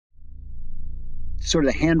sort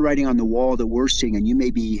of the handwriting on the wall that we're seeing, and you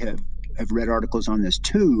maybe have read articles on this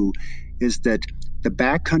too, is that the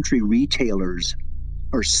backcountry retailers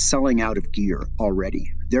are selling out of gear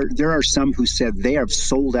already. There are some who said they have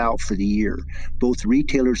sold out for the year, both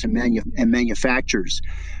retailers and manufacturers.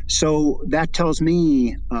 So that tells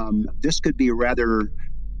me this could be a rather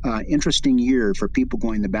interesting year for people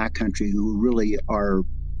going the backcountry who really are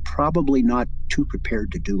probably not too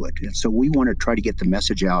prepared to do it. And so we want to try to get the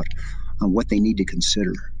message out on what they need to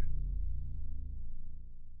consider.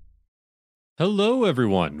 Hello,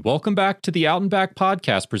 everyone. Welcome back to the Out and Back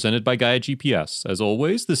podcast presented by Gaia GPS. As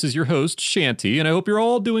always, this is your host, Shanti, and I hope you're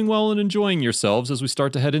all doing well and enjoying yourselves as we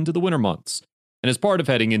start to head into the winter months. And as part of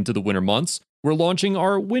heading into the winter months, we're launching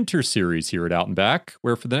our winter series here at Out and Back,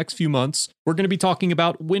 where for the next few months, we're going to be talking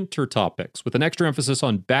about winter topics with an extra emphasis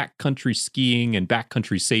on backcountry skiing and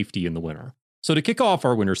backcountry safety in the winter. So to kick off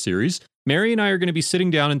our winter series, Mary and I are going to be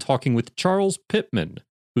sitting down and talking with Charles Pittman,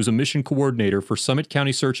 who's a mission coordinator for Summit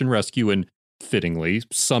County Search and Rescue in, fittingly,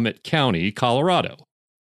 Summit County, Colorado.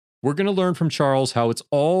 We're going to learn from Charles how it's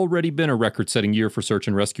already been a record-setting year for search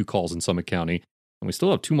and rescue calls in Summit County, and we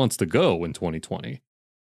still have 2 months to go in 2020.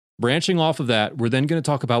 Branching off of that, we're then going to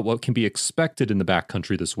talk about what can be expected in the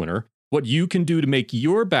backcountry this winter, what you can do to make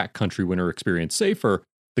your backcountry winter experience safer,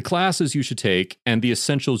 the classes you should take, and the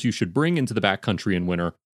essentials you should bring into the backcountry in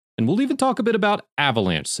winter, and we'll even talk a bit about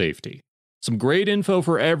avalanche safety. Some great info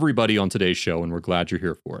for everybody on today's show, and we're glad you're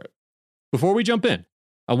here for it. Before we jump in,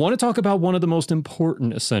 I want to talk about one of the most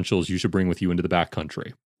important essentials you should bring with you into the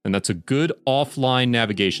backcountry, and that's a good offline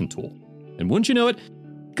navigation tool. And wouldn't you know it,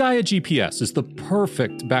 Gaia GPS is the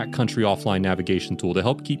perfect backcountry offline navigation tool to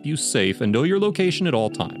help keep you safe and know your location at all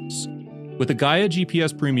times. With a Gaia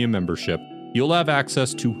GPS Premium membership, you'll have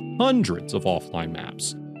access to hundreds of offline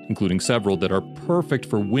maps, including several that are perfect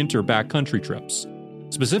for winter backcountry trips.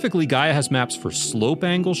 Specifically, Gaia has maps for slope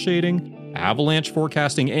angle shading, avalanche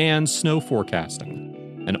forecasting, and snow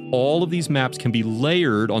forecasting. And all of these maps can be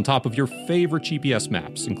layered on top of your favorite GPS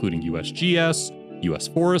maps, including USGS, U.S.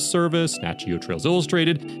 Forest Service, Nat Geo Trails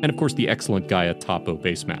Illustrated, and of course the excellent Gaia Topo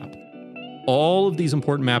base map. All of these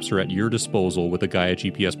important maps are at your disposal with a Gaia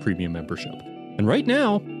GPS Premium membership. And right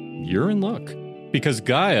now, you're in luck, because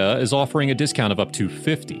Gaia is offering a discount of up to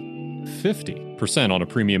 50% on a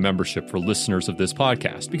premium membership for listeners of this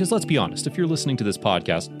podcast. Because let's be honest, if you're listening to this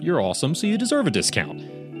podcast, you're awesome, so you deserve a discount.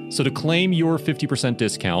 So to claim your 50%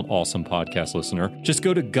 discount, awesome podcast listener, just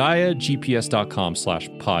go to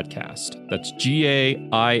GaiaGPS.com/podcast. That's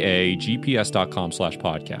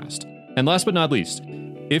GAIAGPS.com/podcast. And last but not least,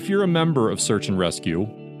 if you're a member of Search and Rescue,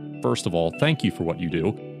 first of all, thank you for what you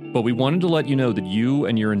do. But we wanted to let you know that you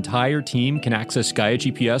and your entire team can access Gaia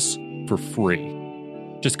GPS for free.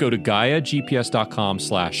 Just go to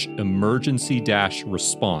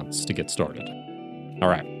GaiaGPS.com/emergency-response to get started. All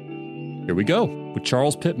right, here we go with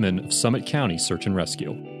Charles Pittman of Summit County Search and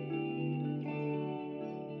Rescue.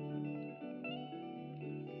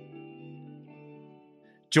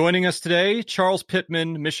 Joining us today, Charles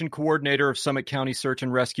Pittman, Mission Coordinator of Summit County Search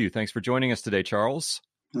and Rescue. Thanks for joining us today, Charles.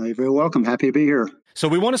 You're very welcome. Happy to be here. So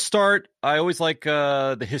we want to start, I always like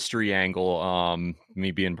the history angle,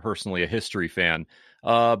 me being personally a history fan.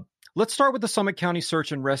 Let's start with the Summit County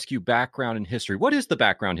Search and Rescue background and history. What is the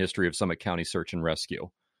background history of Summit County Search and Rescue?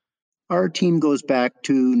 Our team goes back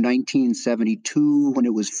to 1972 when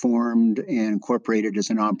it was formed and incorporated as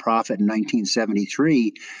a nonprofit in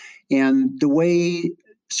 1973. And the way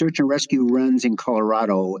Search and Rescue runs in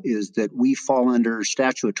Colorado is that we fall under,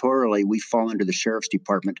 statutorily, we fall under the Sheriff's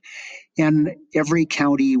Department. And every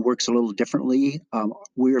county works a little differently.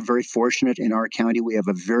 We are very fortunate in our county. We have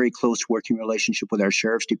a very close working relationship with our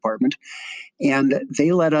Sheriff's Department. And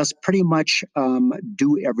they let us pretty much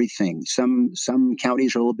do everything. Some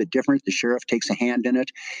counties are a little bit different. The sheriff takes a hand in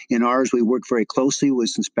it. In ours, we work very closely with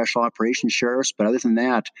some special operations sheriffs. But other than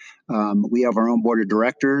that, we have our own board of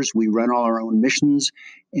directors. We run all our own missions.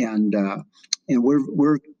 And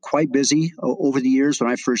we're quite busy over the years.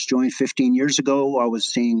 When I first joined 15 years ago, I was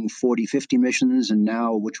seeing 40, 50 missions. And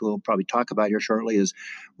now, which we'll probably talk about here shortly, is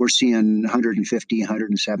we're seeing 150,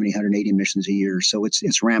 170, 180 missions a year. So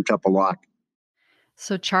it's ramped up a lot.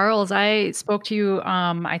 So Charles, I spoke to you,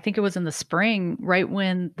 I think it was in the spring, right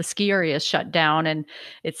when the ski areas shut down. And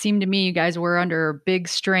it seemed to me you guys were under big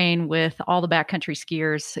strain with all the backcountry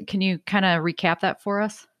skiers. Can you kind of recap that for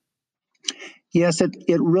us? Yes,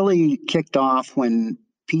 it really kicked off when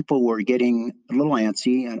people were getting a little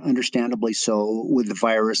antsy, and understandably so, with the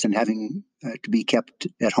virus and having to be kept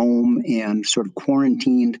at home and sort of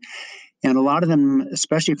quarantined. And a lot of them,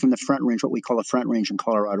 especially from the Front Range, what we call the Front Range in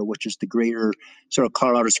Colorado, which is the greater sort of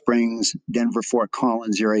Colorado Springs, Denver, Fort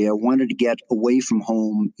Collins area, wanted to get away from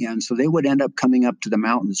home. And so they would end up coming up to the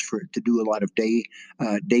mountains to do a lot of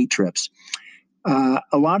day trips. A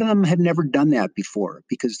lot of them had never done that before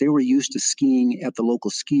because they were used to skiing at the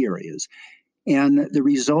local ski areas. And the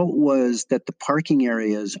result was that the parking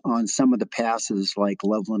areas on some of the passes, like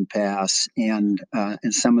Loveland Pass and a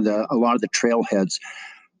lot of the trailheads,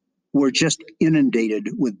 were just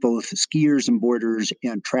inundated with both skiers and boarders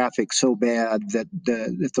and traffic so bad that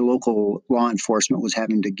the local law enforcement was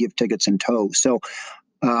having to give tickets in tow. So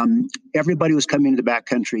everybody was coming to the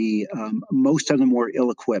backcountry. Most of them were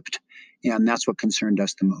ill-equipped, and that's what concerned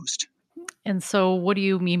us the most. And so what do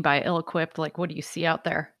you mean by ill-equipped? Like, what do you see out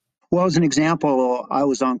there? Well, as an example, I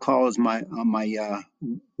was on call as my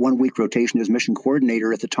 1 week rotation as mission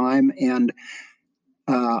coordinator at the time, and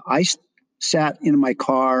I sat in my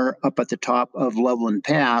car up at the top of Loveland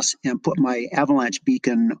Pass and put my avalanche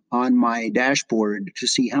beacon on my dashboard to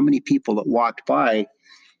see how many people that walked by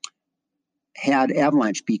had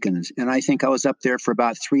avalanche beacons. And I think I was up there for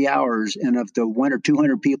about 3 hours, and of the 100 or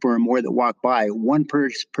 200 people or more that walked by, one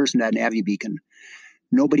person had an Avi beacon.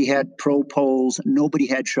 Nobody had pro poles, nobody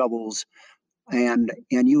had shovels. And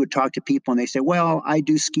you would talk to people and they say, well, I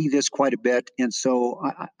do ski this quite a bit. And so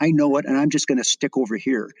I know it, and I'm just going to stick over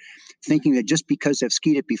here, thinking that just because they've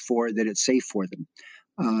skied it before, that it's safe for them.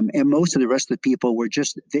 And most of the rest of the people were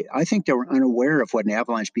I think they were unaware of what an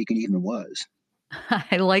avalanche beacon even was.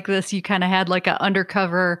 I like this. You kind of had like an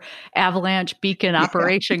undercover avalanche beacon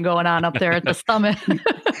operation going on up there at the summit.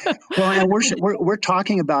 Well, and we're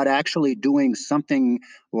talking about actually doing something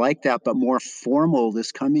like that, but more formal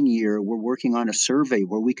this coming year. We're working on a survey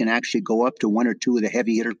where we can actually go up to one or two of the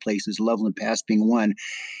heavy hitter places, Loveland Pass being one,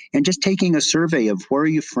 and just taking a survey of where are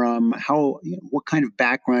you from, what kind of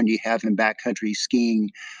background do you have in backcountry skiing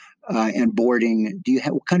and boarding.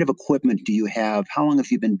 What kind of equipment do you have? How long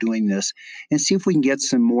have you been doing this? And see if we can get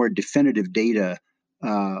some more definitive data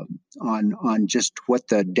on just what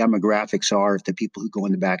the demographics are of the people who go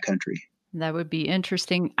in the backcountry. That would be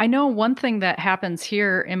interesting. I know one thing that happens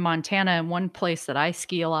here in Montana, and one place that I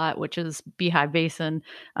ski a lot, which is Beehive Basin.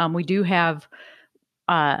 We do have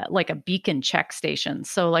like a beacon check station.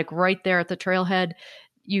 So like right there at the trailhead,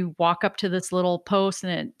 you walk up to this little post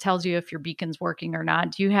and it tells you if your beacon's working or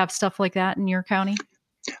not. Do you have stuff like that in your county?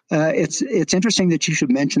 It's interesting that you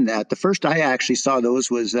should mention that. The first I actually saw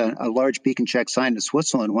those was a large beacon check sign in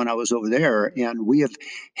Switzerland when I was over there. And we have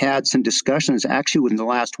had some discussions actually within the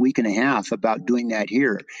last week and a half about doing that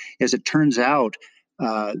here. As it turns out,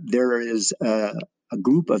 there is a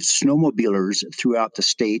group of snowmobilers throughout the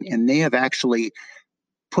state, and they have actually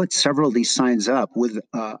put several of these signs up with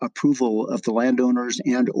approval of the landowners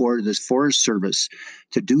and or the Forest Service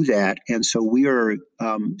to do that. And so we are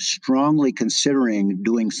strongly considering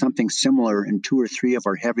doing something similar in 2 or 3 of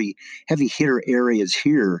our heavy hitter areas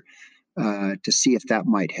here to see if that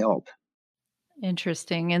might help.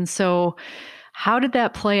 Interesting. And so how did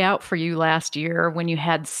that play out for you last year when you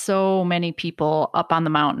had so many people up on the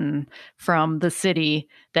mountain from the city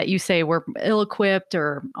that you say were ill-equipped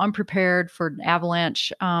or unprepared for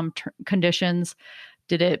avalanche conditions?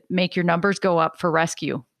 Did it make your numbers go up for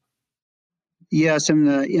rescue? Yes, in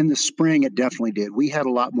the spring it definitely did. We had a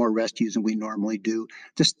lot more rescues than we normally do.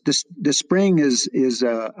 The spring is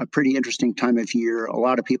a pretty interesting time of year. A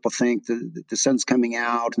lot of people think the sun's coming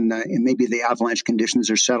out and maybe the avalanche conditions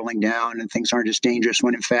are settling down and things aren't as dangerous.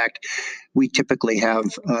 When in fact, we typically have,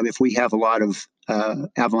 if we have a lot of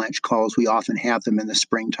avalanche calls, we often have them in the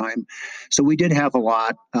springtime. So we did have a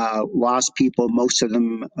lot, lost people. Most of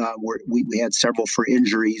them we had several for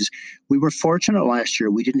injuries. We were fortunate last year.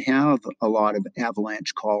 We didn't have a lot of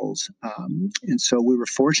avalanche calls. And so we were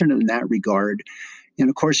fortunate in that regard. And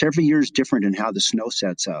of course, every year is different in how the snow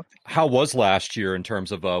sets up. How was last year in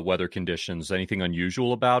terms of weather conditions? Anything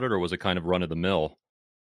unusual about it, or was it kind of run of the mill?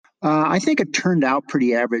 I think it turned out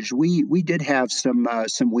pretty average. We did have some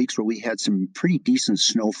weeks where we had some pretty decent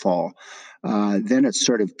snowfall. Then it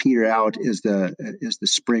sort of petered out as the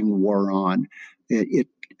spring wore on.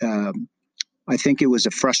 I think it was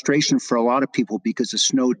a frustration for a lot of people because the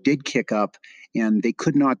snow did kick up and they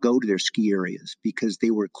could not go to their ski areas because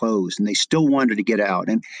they were closed, and they still wanted to get out.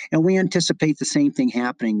 And we anticipate the same thing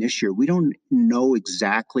happening this year. We don't know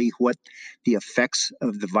exactly what the effects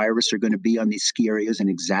of the virus are going to be on these ski areas and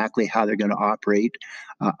exactly how they're going to operate.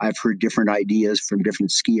 I've heard different ideas from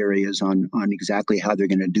different ski areas on exactly how they're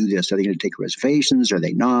going to do this. Are they going to take reservations? Are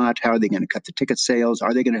they not? How are they going to cut the ticket sales?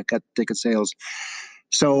 Are they going to cut the ticket sales?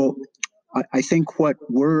 So I think what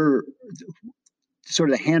we're sort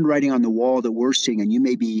of the handwriting on the wall that we're seeing, and you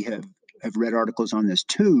maybe have have read articles on this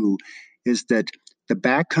too, is that the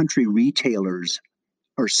backcountry retailers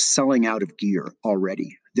are selling out of gear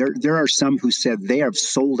already. There are some who said they have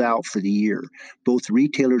sold out for the year, both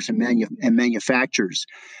retailers and manufacturers.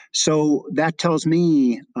 So that tells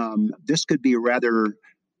me this could be a rather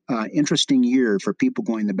interesting year for people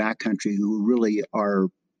going the backcountry who really are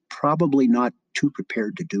probably not too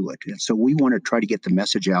prepared to do it. And so we want to try to get the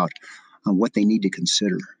message out on what they need to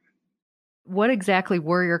consider. What exactly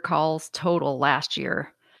were your calls total last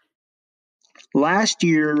year? Last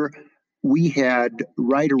year, we had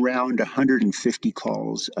right around 150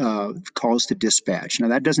 calls to dispatch. Now,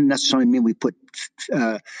 that doesn't necessarily mean we put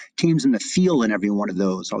teams in the field in every one of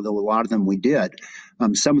those, although a lot of them we did.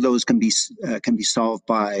 Some of those can be solved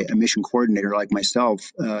by a mission coordinator like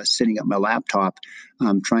myself, sitting at my laptop,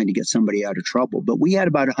 trying to get somebody out of trouble. But we had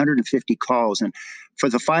about 150 calls, and for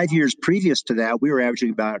the 5 years previous to that, we were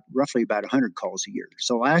averaging roughly about 100 calls a year.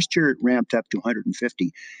 So last year it ramped up to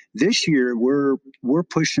 150. This year we're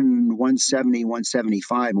pushing 170,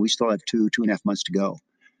 175, and we still have 2.5 months to go.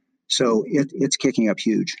 So it's kicking up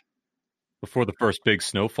huge. Before the first big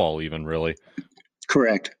snowfall, even, really.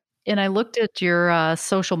 Correct. And I looked at your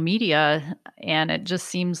social media, and it just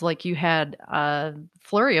seems like you had a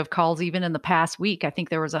flurry of calls even in the past week. I think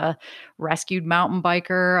there was a rescued mountain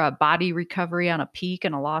biker, a body recovery on a peak,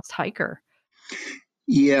 and a lost hiker.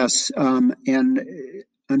 Yes, and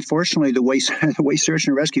unfortunately, the way search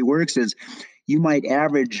and rescue works is you might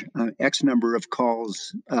average X number of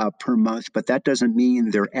calls per month, but that doesn't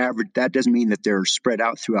mean they're average. That doesn't mean that they're spread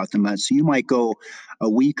out throughout the month. So you might go a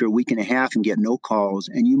week or week and a half and get no calls,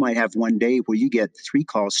 and you might have one day where you get 3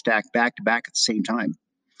 calls stacked back to back at the same time.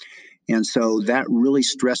 And so that really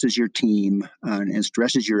stresses your team and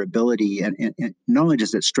stresses your ability. And not only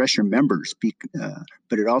does it stress your members,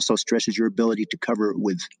 but it also stresses your ability to cover it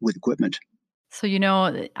with equipment. So,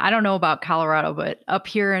 I don't know about Colorado, but up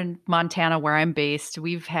here in Montana, where I'm based,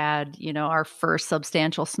 we've had, our first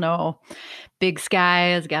substantial snow. Big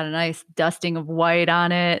Sky has got a nice dusting of white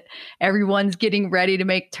on it. Everyone's getting ready to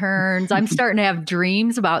make turns. I'm starting to have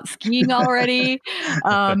dreams about skiing already.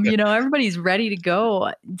 Everybody's ready to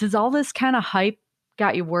go. Does all this kind of hype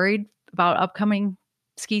got you worried about upcoming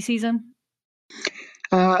ski season?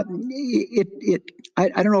 I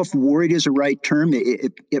don't know if worried is the right term.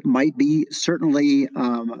 It might be. Certainly,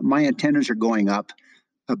 my antennas are going up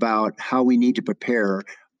about how we need to prepare.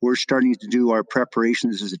 We're starting to do our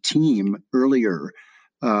preparations as a team earlier.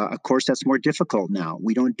 Of course, that's more difficult now.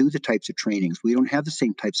 We don't do the types of trainings. We don't have the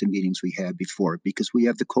same types of meetings we had before because we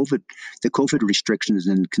have the COVID restrictions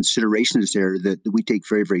and considerations there that we take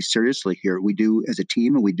very, very seriously here. We do as a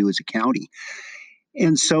team and we do as a county.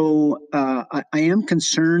 And so I am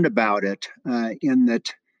concerned about it in that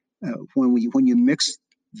when you mix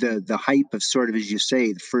the hype of sort of, as you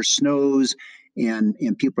say, the first snows and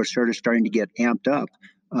people are starting to get amped up.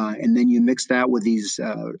 And then you mix that with these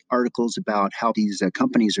articles about how these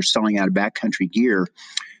companies are selling out of backcountry gear.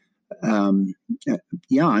 I'm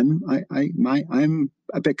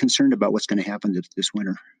a bit concerned about what's going to happen this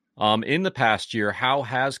winter. In the past year, how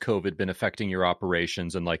has COVID been affecting your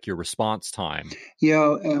operations and your response time?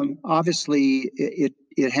 Obviously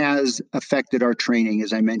it has affected our training,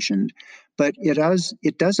 as I mentioned, but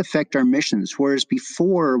it does affect our missions. Whereas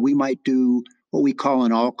before we might do what we call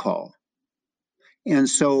an all call. And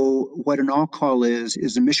so what an all call is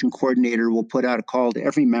a mission coordinator will put out a call to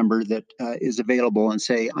every member that is available and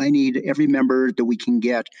say, I need every member that we can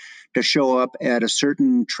get to show up at a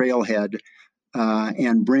certain trailhead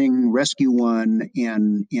and bring Rescue One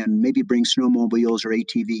and maybe bring snowmobiles or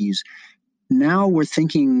ATVs. Now we're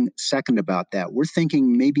thinking second about that. We're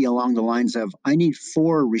thinking maybe along the lines of, I need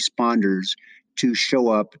 4 responders to show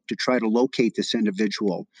up to try to locate this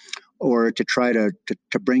individual or to try to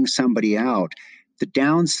bring somebody out. The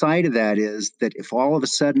downside of that is that if all of a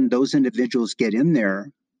sudden those individuals get in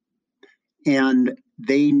there and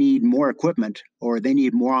they need more equipment or they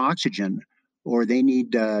need more oxygen or they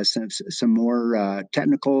need some more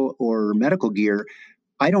technical or medical gear,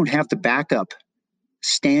 I don't have the backup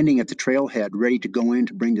standing at the trailhead ready to go in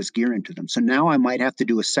to bring this gear into them. So now I might have to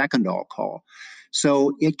do a second all call.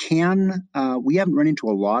 So it can, we haven't run into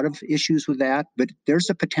a lot of issues with that, but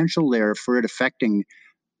there's a potential there for it affecting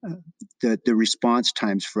the response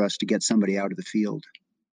times for us to get somebody out of the field.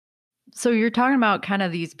 So you're talking about kind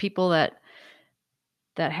of these people that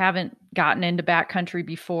haven't gotten into backcountry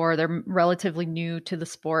before. They're relatively new to the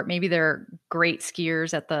sport. Maybe they're great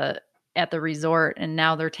skiers at the resort, and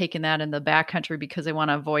now they're taking that in the backcountry because they want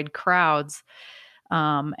to avoid crowds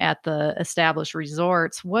at the established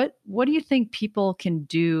resorts. What do you think people can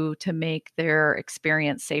do to make their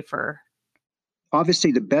experience safer?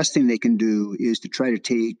 obviously, the best thing they can do is to try to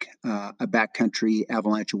take a backcountry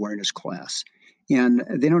avalanche awareness class. And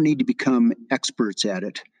they don't need to become experts at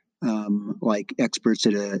it, like experts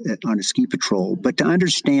on a ski patrol, but to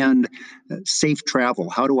understand safe travel.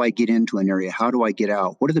 How do I get into an area? How do I get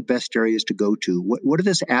out? What are the best areas to go to? What are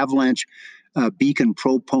this avalanche beacon,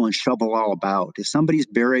 probe, pull, and shovel all about? If somebody's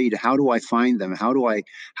buried, how do I find them? How do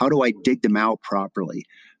I dig them out properly?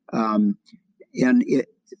 And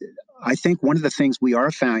I think one of the things we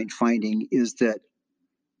are finding is that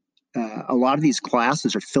a lot of these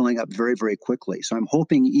classes are filling up very, very quickly. So I'm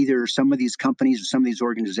hoping either some of these companies or some of these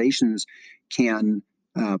organizations can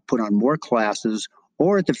put on more classes,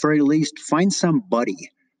 or at the very least, find somebody,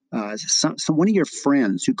 one of your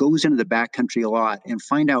friends who goes into the backcountry a lot, and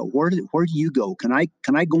find out where do you go? Can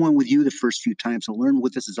I go in with you the first few times and learn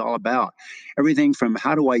what this is all about? Everything from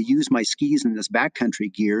how do I use my skis in this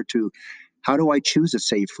backcountry gear to how do I choose a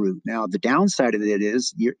safe route? Now, the downside of it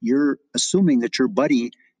is you're assuming that your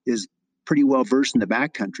buddy is pretty well versed in the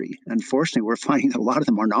backcountry. Unfortunately, we're finding that a lot of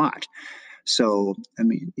them are not. So, I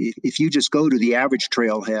mean, if you just go to the average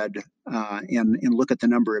trailhead and look at the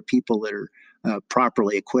number of people that are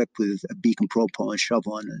properly equipped with a beacon, probe, pull, and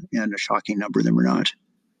shovel, and a shocking number of them are not.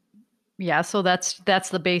 Yeah, so that's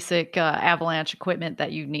the basic avalanche equipment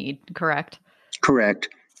that you need, correct? Correct.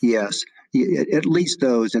 Yes. At least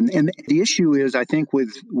those. And the issue is, I think,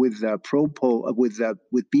 with probe pull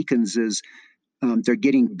with beacons is they're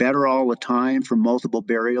getting better all the time for multiple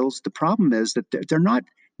burials. The problem is that they're not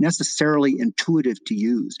necessarily intuitive to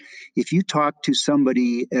use. If you talk to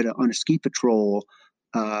somebody on a ski patrol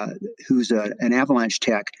who's an avalanche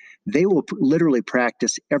tech, they will literally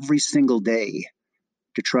practice every single day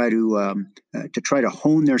to try to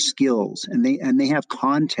hone their skills, and they have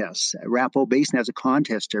contests. Arapahoe Basin has a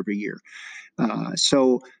contest every year,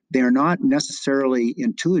 so they're not necessarily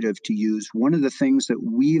intuitive to use. One of the things that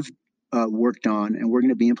we've worked on, and we're going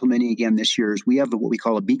to be implementing again this year, is we have what we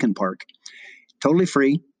call a beacon park, totally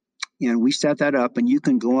free, and we set that up, and you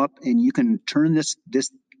can go up and you can turn this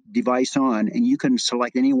device on, and you can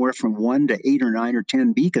select anywhere from 1 to 8 or 9 or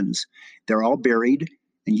 10 beacons. They're all buried.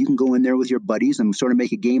 And you can go in there with your buddies and sort of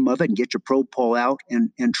make a game of it and get your probe pull out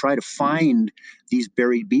and try to find these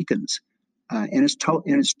buried beacons. And it's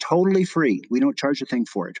totally free. We don't charge a thing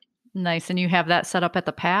for it. Nice. And you have that set up at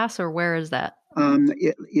the pass, or where is that? In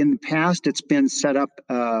the past, it's been set up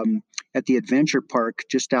at the Adventure Park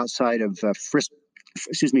just outside of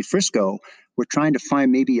Frisco. We're trying to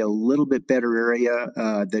find maybe a little bit better area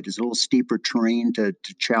that is a little steeper terrain to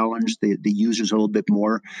challenge the users a little bit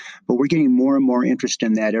more. But we're getting more and more interest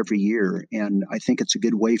in that every year. And I think it's a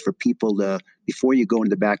good way for people to, before you go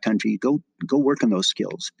into the backcountry, go work on those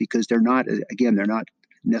skills, because they're not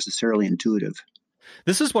necessarily intuitive.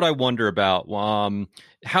 This is what I wonder about.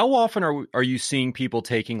 How often are you seeing people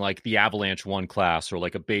taking like the Avalanche 1 class or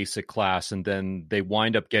like a basic class, and then they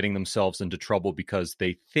wind up getting themselves into trouble because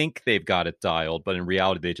they think they've got it dialed, but in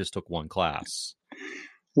reality they just took one class?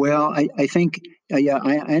 Well, I think, I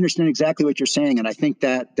understand exactly what you're saying, and I think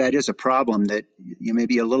that is a problem. That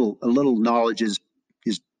maybe a little knowledge is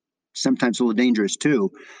sometimes a little dangerous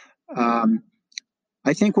too.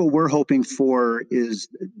 I think what we're hoping for is,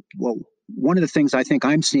 well, one of the things I think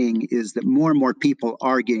I'm seeing is that more and more people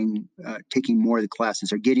are taking more of the classes.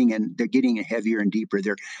 They're getting in heavier and deeper.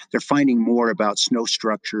 They're finding more about snow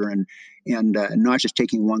structure and not just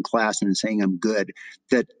taking one class and saying I'm good.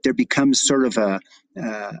 That there becomes sort of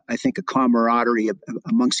I think a camaraderie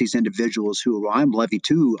amongst these individuals who, well, I'm Levy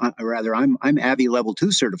 2, rather I'm AVI Level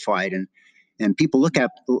 2 certified, and people look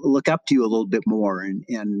up to you a little bit more,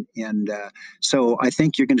 and so I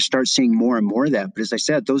think you're going to start seeing more and more of that. But as I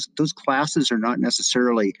said, those classes are not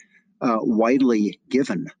necessarily widely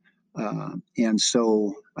given, and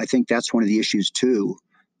so I think that's one of the issues too.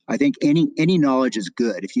 I think any knowledge is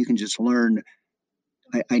good if you can just learn.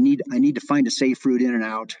 I need to find a safe route in and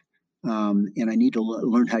out, and I need to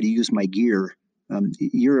learn how to use my gear.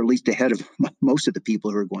 You're at least ahead of most of the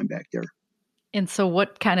people who are going back there. And so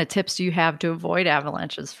what kind of tips do you have to avoid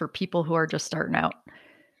avalanches for people who are just starting out?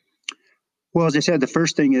 Well, as I said, the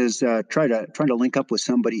first thing is try to link up with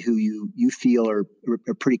somebody who you feel are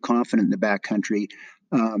pretty confident in the backcountry.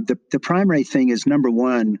 The primary thing is, number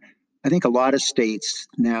one, I think a lot of states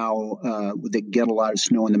now that get a lot of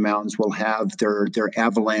snow in the mountains will have their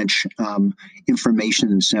avalanche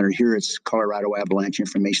information center. Here it's Colorado Avalanche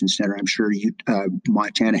Information Center. I'm sure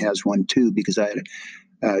Montana has one too, because I had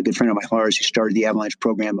a good friend of mine who started the avalanche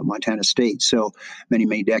program at Montana State so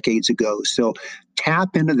many decades ago. So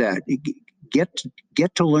tap into that.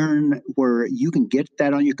 Get to learn where you can get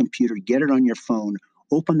that on your computer, get it on your phone,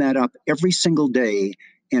 open that up every single day,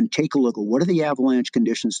 and take a look at what are the avalanche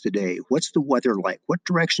conditions today? What's the weather like? What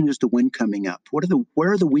direction is the wind coming up?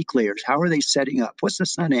 Where are the weak layers? How are they setting up? What's the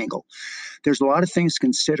sun angle? There's a lot of things to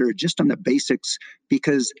consider just on the basics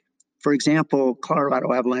because, for example,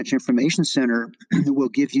 Colorado Avalanche Information Center will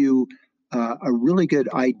give you a really good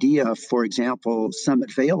idea, for example,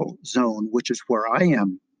 Summit Vale zone, which is where I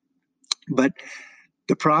am. But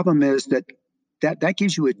the problem is that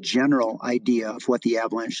gives you a general idea of what the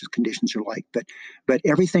avalanche conditions are like. But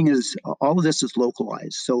everything is, all of this is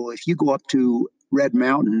localized. So if you go up to Red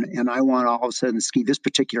Mountain and I want to all of a sudden ski this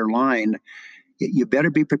particular line, you better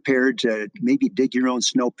be prepared to maybe dig your own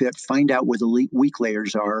snow pit, find out where the weak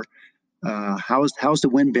layers are. How's the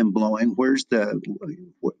wind been blowing? Where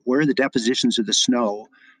are the depositions of the snow?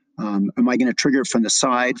 Am I going to trigger it from the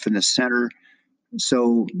side, from the center?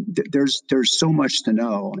 So there's so much to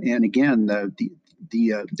know. And again,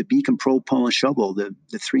 the beacon, probe, pole, and shovel, the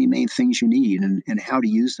three main things you need, and how to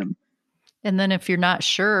use them. And then if you're not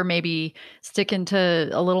sure, maybe stick into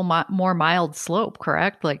a little more mild slope,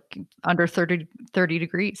 correct? Like under 30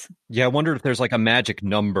 degrees. Yeah, I wonder if there's like a magic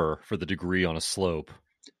number for the degree on a slope.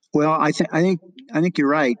 Well, I think you're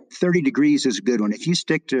right. 30 degrees is a good one. If you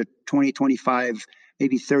stick to 20, 25,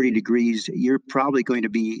 maybe 30 degrees, you're probably going to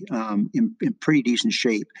be in pretty decent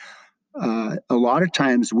shape. A lot of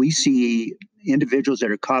times we see individuals that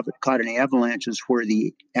are caught in avalanches where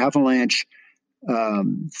the avalanche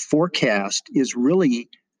forecast is really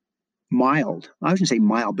mild. I wouldn't say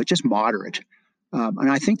mild, but just moderate.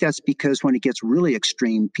 And I think that's because when it gets really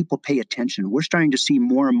extreme, people pay attention. We're starting to see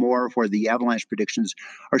more and more where the avalanche predictions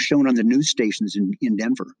are shown on the news stations in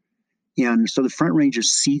Denver. And so the front rangers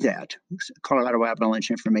see that. Colorado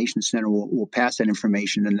Avalanche Information Center will pass that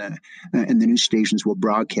information, and the news stations will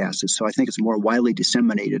broadcast it. So I think it's more widely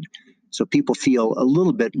disseminated, so people feel a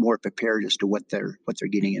little bit more prepared as to what they're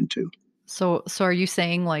getting into. So are you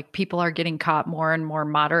saying like people are getting caught more in more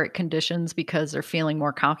moderate conditions because they're feeling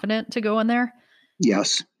more confident to go in there?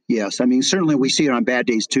 Yes. I mean, certainly we see it on bad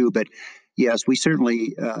days too, but yes, we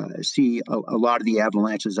certainly see a lot of the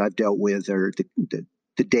avalanches I've dealt with are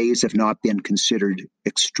the days have not been considered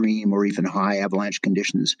extreme or even high avalanche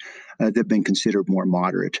conditions. They've been considered more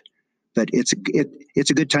moderate. But it's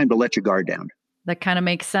a good time to let your guard down. That kind of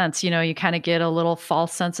makes sense. You kind of get a little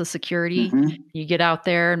false sense of security. Mm-hmm. You get out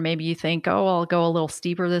there and maybe you think, oh, I'll go a little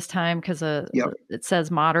steeper this time because it says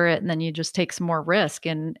moderate, and then you just take some more risk,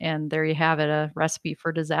 and there you have it, a recipe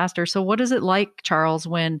for disaster. So what is it like, Charles,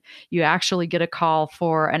 when you actually get a call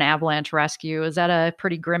for an avalanche rescue? Is that a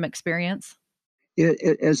pretty grim experience?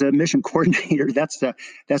 As a mission coordinator, that's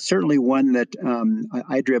certainly one that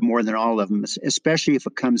I dread more than all of them, especially if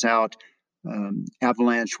it comes out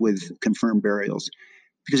avalanche with confirmed burials,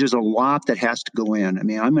 because there's a lot that has to go in. I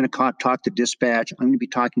mean, I'm going to talk to dispatch. I'm going to be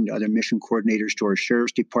talking to other mission coordinators, to our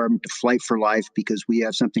sheriff's department, to Flight for Life, because we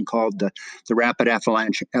have something called the Rapid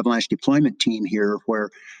Avalanche Deployment Team here, where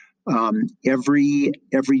every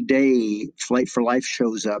day Flight for Life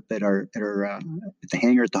shows up at the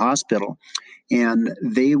hangar at the hospital, and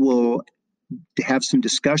they will have some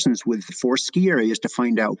discussions with the 4 ski areas to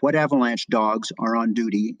find out what avalanche dogs are on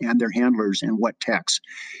duty and their handlers and what techs.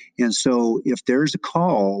 And so if there's a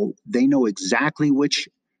call, they know exactly which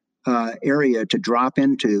area to drop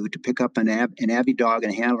into to pick up an Avi dog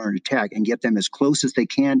and a handler and a tech and get them as close as they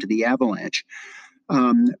can to the avalanche.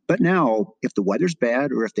 But now, if the weather's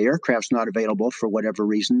bad or if the aircraft's not available for whatever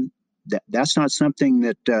reason, that's not something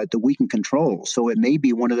that we can control. So it may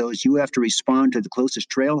be one of those, you have to respond to the closest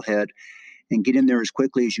trailhead and get in there as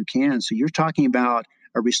quickly as you can. So you're talking about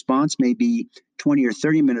a response maybe 20 or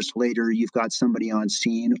 30 minutes later, you've got somebody on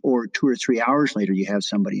scene, or 2 or 3 hours later, you have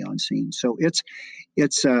somebody on scene. So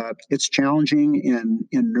it's challenging and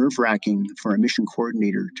nerve-wracking for a mission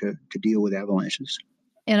coordinator to deal with avalanches.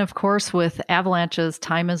 And of course, with avalanches,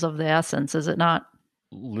 time is of the essence, is it not?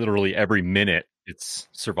 Literally every minute, its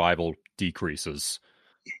survival decreases.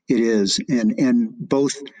 It is, and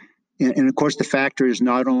both. And of course, the factor is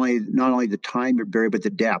not only the time you're buried, but the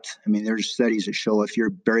depth. I mean, there's studies that show if you're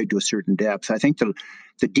buried to a certain depth. I think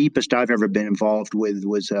the deepest I've ever been involved with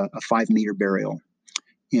was a 5-meter burial,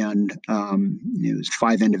 and it was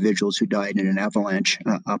 5 individuals who died in an avalanche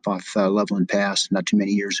up off Loveland Pass not too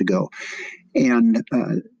many years ago, and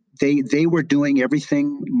they were doing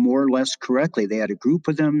everything more or less correctly. They had a group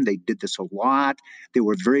of them. They did this a lot. They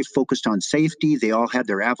were very focused on safety. They all had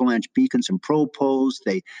their avalanche beacons and probe poles.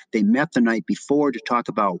 They met the night before to talk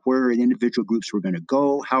about where the individual groups were going to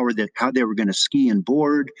go, how they were going to ski and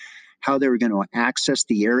board, how they were going to access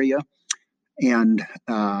the area. And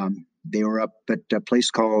they were up at a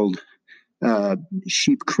place called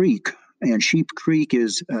Sheep Creek And Sheep Creek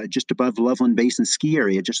is just above Loveland Basin ski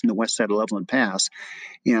area, just in the west side of Loveland Pass.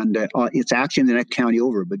 And it's actually in the next county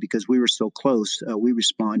over, but because we were so close, we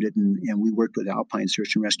responded and we worked with Alpine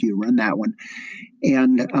Search and Rescue to run that one.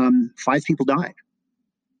 And 5 people died.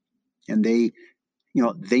 And they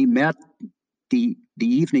met the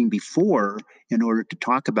evening before in order to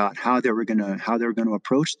talk about how they were going to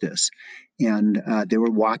approach this. And they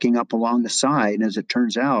were walking up along the side. And as it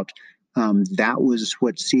turns out, that was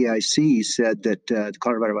what CIC said, that the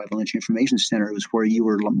Colorado Avalanche Information Center was where you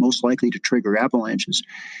were most likely to trigger avalanches.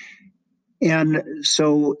 And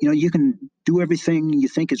so, you can do everything you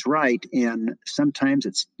think is right, and sometimes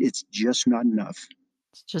it's just not enough.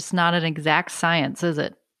 It's just not an exact science, is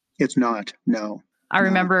it? It's not, no. I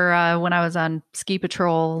remember when I was on ski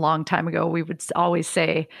patrol a long time ago, we would always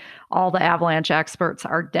say all the avalanche experts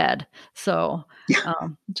are dead. So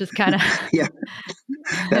just kind of. Yeah,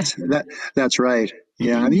 that's right.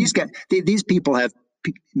 Yeah, I mean, these people have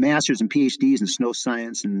masters and PhDs in snow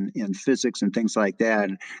science and physics and things like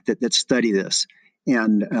that study this.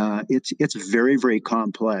 And it's very, very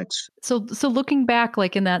complex. So looking back,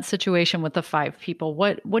 like in that situation with the 5 people,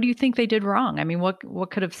 what do you think they did wrong? I mean, what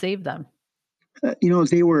could have saved them?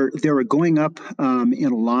 They were going up in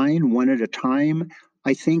a line one at a time.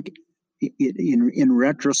 I think in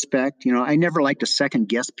retrospect, I never like to second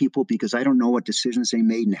guess people because I don't know what decisions they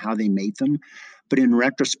made and how they made them. But in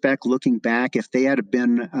retrospect, looking back, if they had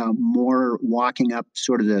been more walking up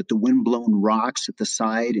sort of the windblown rocks at the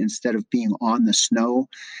side instead of being on the snow,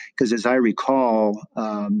 because as I recall,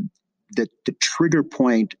 the trigger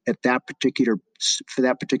point for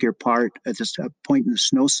that particular part at this point in the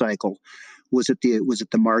snow cycle was at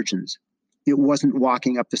the margins. It wasn't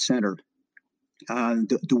walking up the center.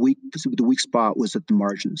 The weak spot was at the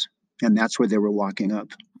margins, and that's where they were walking up.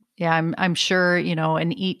 Yeah, I'm sure,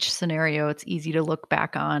 in each scenario, it's easy to look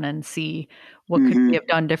back on and see what could we have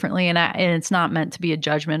done differently. And it's not meant to be a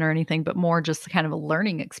judgment or anything, but more just kind of a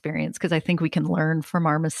learning experience, because I think we can learn from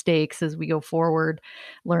our mistakes as we go forward,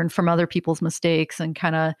 learn from other people's mistakes, and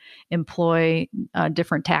kind of employ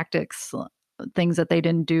different tactics, things that they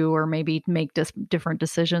didn't do, or maybe make different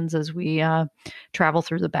decisions as we travel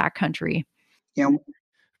through the backcountry. Yeah.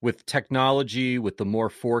 With technology, with the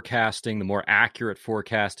more accurate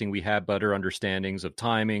forecasting, we have better understandings of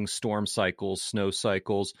timing, storm cycles, snow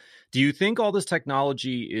cycles. Do you think all this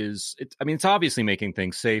technology it's obviously making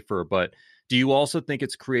things safer, but do you also think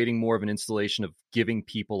it's creating more of an installation of giving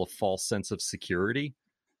people a false sense of security?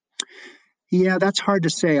 Yeah, that's hard to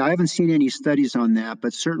say. I haven't seen any studies on that,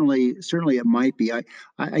 but certainly it might be.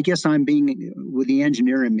 I guess I'm being, with the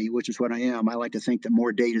engineer in me, which is what I am. I like to think that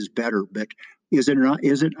more data is better, but is it or not?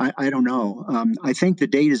 Is it? I don't know. I think the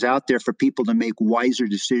data is out there for people to make wiser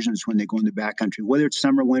decisions when they go in the backcountry, whether it's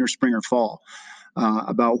summer, winter, spring, or fall,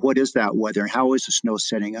 about what is that weather, how is the snow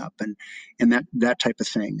setting up, and that type of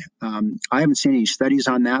thing. I haven't seen any studies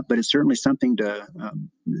on that, but it's certainly something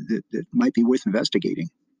that might be worth investigating.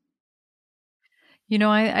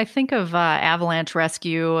 I think of avalanche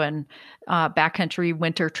rescue and backcountry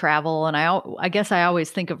winter travel, and I guess I always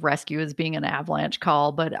think of rescue as being an avalanche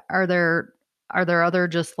call. But are there other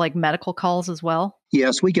just like medical calls as well?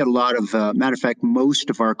 Yes, we get a lot of. Matter of fact, most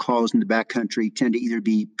of our calls in the backcountry tend to either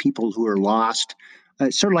be people who are lost.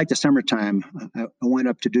 It's sort of like the summertime. I went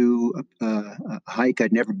up to do a hike.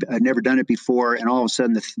 I'd never done it before, and all of a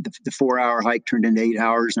sudden the 4-hour hike turned into 8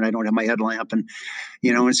 hours, and I don't have my headlamp, and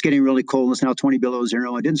it's getting really cold. It's now 20 below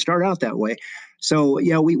zero. It didn't start out that way. So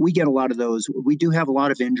yeah, we get a lot of those. We do have a lot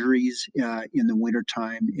of injuries in the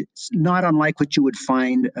wintertime. It's not unlike what you would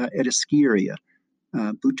find at a ski area.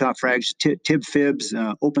 Boot top fractures, tib fibs,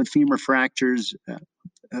 open femur fractures,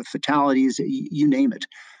 fatalities, you name it.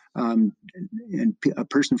 And a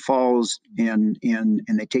person falls and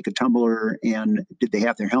they take a tumbler, and did they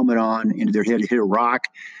have their helmet on, and did their head hit a rock?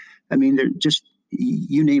 I mean, they're just,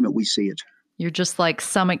 you name it, we see it. You're just like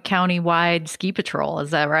Summit County-wide ski patrol,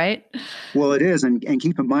 is that right? Well, it is, and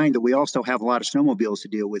keep in mind that we also have a lot of snowmobiles to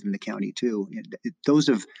deal with in the county too. Those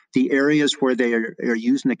of the areas where they are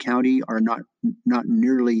used in the county are not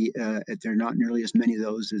nearly they're not nearly as many of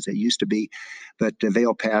those as they used to be, but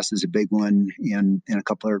Vail Pass is a big one, and a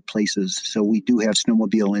couple other places. So we do have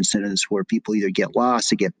snowmobile incidents where people either get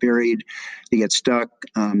lost, they get buried, they get stuck,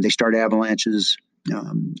 they start avalanches.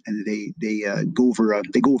 And they go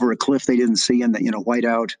over a cliff they didn't see, and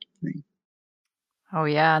whiteout. Oh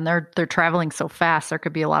yeah, and they're traveling so fast. There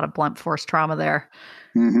could be a lot of blunt force trauma there.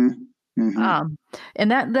 Mm-hmm. Mm-hmm.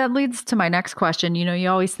 And that leads to my next question. You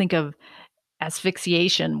always think of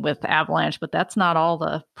asphyxiation with avalanche, but that's not all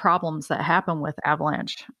the problems that happen with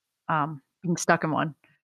avalanche. Being stuck in one.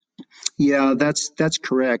 Yeah, that's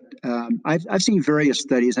correct. I've seen various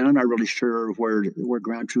studies, and I'm not really sure where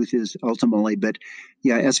ground truth is ultimately, but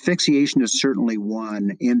yeah, asphyxiation is certainly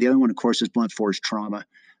one, and the other one, of course, is blunt force trauma.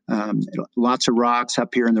 Lots of rocks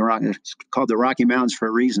up here in the rock. It's called the Rocky Mountains for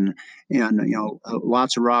a reason, and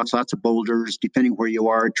lots of rocks, lots of boulders, depending where you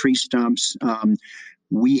are, tree stumps.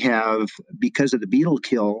 We have, because of the beetle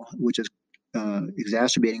kill, which is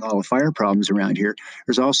exacerbating all the fire problems around here.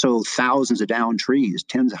 There's also thousands of downed trees,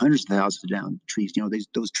 tens of hundreds of thousands of downed trees.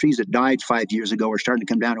 Those trees that died 5 years ago are starting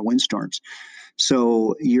to come down in windstorms.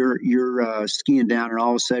 So you're skiing down, and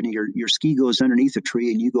all of a sudden your ski goes underneath a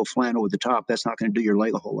tree, and you go flying over the top. That's not going to do your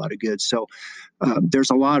leg a whole lot of good. So there's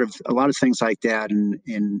a lot of things like that, and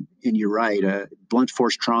you're right. Blunt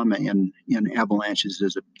force trauma in avalanches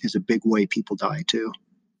is a big way people die too.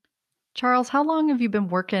 Charles, how long have you been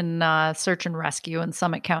working search and rescue in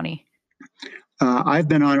Summit County? I've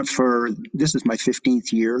been on it this is my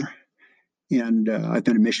 15th year, and I've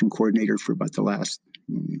been a mission coordinator for about the last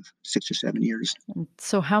 6 or 7 years.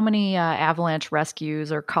 So, how many avalanche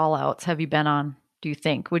rescues or call outs have you been on, do you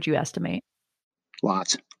think? Would you estimate?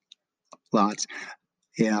 Lots.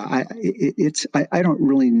 Yeah, I don't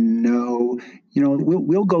really know.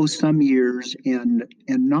 We'll go some years and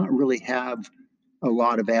not really have a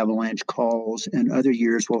lot of avalanche calls, and other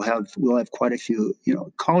years we'll have quite a few.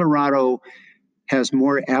 Colorado has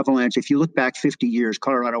more avalanche. If you look back 50 years,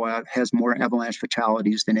 Colorado has more avalanche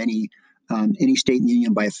fatalities than any state in the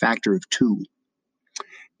union by a factor of 2.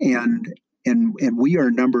 And we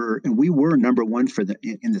were number one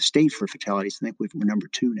in the state for fatalities. I think we're number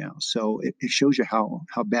 2 now. So it shows you how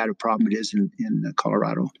bad a problem it is in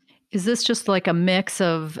Colorado. Is this just like a mix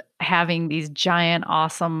of having these giant,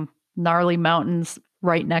 awesome, gnarly mountains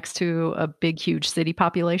right next to a big, huge city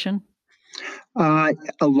population? A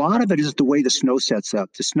lot of it is the way the snow sets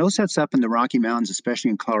up. The snow sets up in the Rocky Mountains,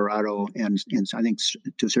 especially in Colorado, and I think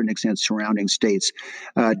to a certain extent surrounding states,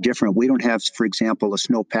 different. We don't have, for example, a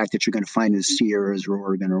snowpack that you're going to find in the Sierras or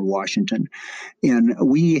Oregon or Washington. And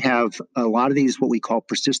we have a lot of these, what we call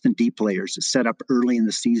persistent deep layers, set up early in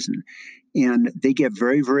the season. And they get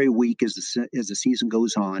very, very weak as the season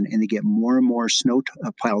goes on, and they get more and more snow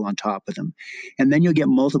piled on top of them. And then you'll get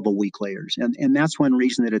multiple weak layers. And that's one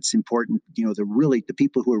reason that it's important, the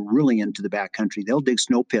people who are really into the backcountry, they'll dig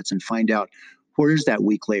snow pits and find out, where is that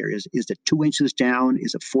weak layer? Is it 2 inches down?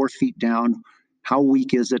 Is it 4 feet down? How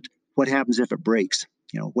weak is it? What happens if it breaks?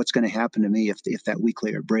 What's going to happen to me if that weak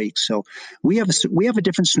layer breaks? So we have a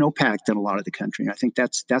different snowpack than a lot of the country, and I think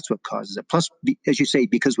that's what causes it. Plus, as you say,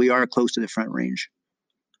 because we are close to the Front Range,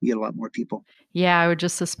 you get a lot more people. Yeah, I would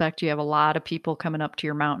just suspect you have a lot of people coming up to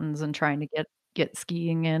your mountains and trying to get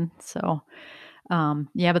skiing in. So,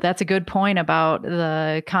 yeah, but that's a good point about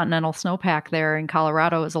the continental snowpack there in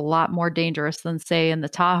Colorado is a lot more dangerous than, say, in the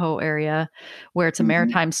Tahoe area, where it's a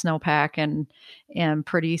maritime snowpack and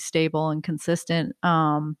pretty stable and consistent.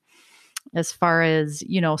 As far as,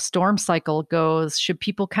 storm cycle goes, should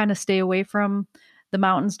people kind of stay away from the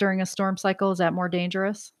mountains during a storm cycle? Is that more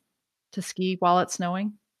dangerous to ski while it's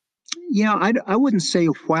snowing? Yeah, I wouldn't say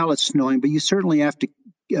while it's snowing, but you certainly have to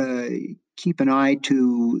keep an eye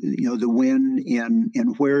to the wind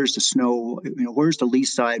and where's the snow, where's the lee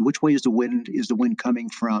side, which way is the wind coming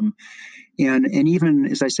from, and even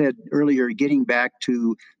as I said earlier, getting back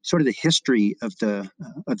to sort of the history of the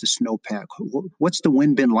snowpack. What's the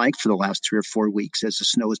wind been like for the last 3 or 4 weeks as the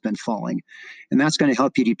snow has been falling, and that's going to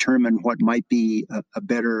help you determine what might be a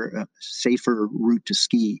better, safer route to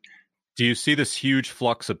ski. Do you see this huge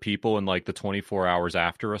flux of people in like the 24 hours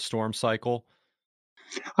after a storm cycle?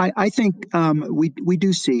 I think we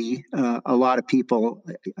do see a lot of people.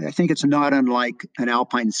 I think it's not unlike an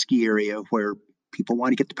alpine ski area where people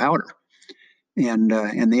want to get the powder, and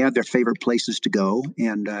they have their favorite places to go,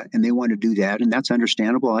 and they want to do that, and that's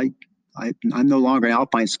understandable. I'm no longer an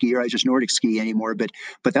alpine skier. I just Nordic ski anymore, but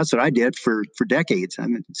that's what I did for decades. I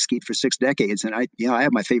skied for 6 decades, and I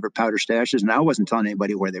have my favorite powder stashes, and I wasn't telling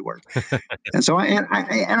anybody where they were. And so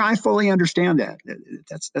I fully understand that.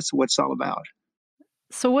 That's what it's all about.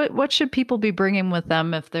 So what should people be bringing with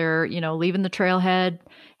them if they're, leaving the trailhead,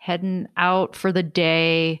 heading out for the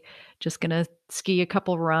day, just going to ski a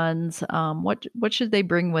couple runs? What should they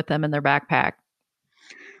bring with them in their backpack?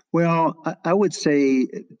 Well, I would say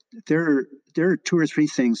there are 2 or 3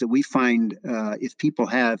 things that we find if people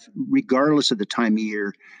have, regardless of the time of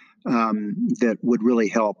year, that would really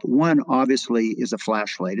help. One, obviously, is a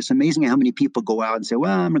flashlight. It's amazing how many people go out and say,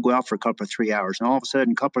 well, I'm going to go out for a couple of 3 hours. And all of a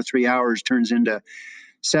sudden, a couple of 3 hours turns into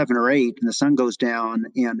 7 or 8, and the sun goes down,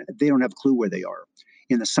 and they don't have a clue where they are.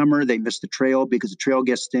 In the summer, they miss the trail because the trail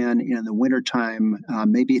gets thin. In the wintertime,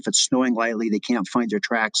 maybe if it's snowing lightly, they can't find their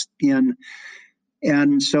tracks in.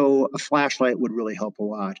 And so a flashlight would really help a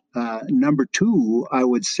lot. Number two, I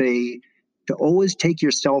would say to always take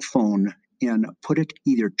your cell phone and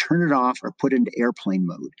either turn it off or put it into airplane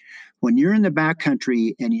mode. When you're in the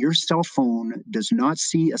backcountry and your cell phone does not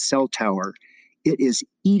see a cell tower, it is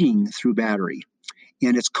eating through battery,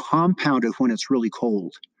 and it's compounded when it's really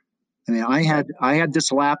cold. I mean, I had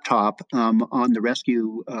this laptop on the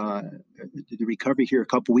rescue, the recovery here a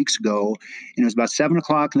couple weeks ago, and it was about 7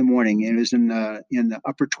 o'clock in the morning, and it was in the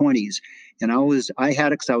upper 20s, and I had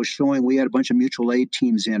it because I was showing, we had a bunch of mutual aid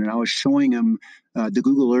teams in, and I was showing them the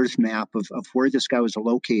Google Earth map of where this guy was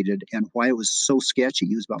located and why it was so sketchy.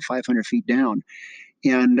 He was about 500 feet down,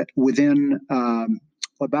 and within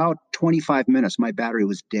about 25 minutes, my battery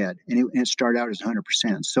was dead, and it started out as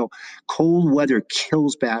 100%. So cold weather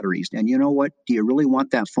kills batteries. And you know what? Do you really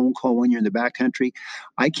want that phone call when you're in the backcountry?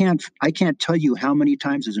 I can't tell you how many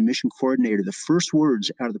times as a mission coordinator, the first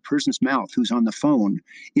words out of the person's mouth who's on the phone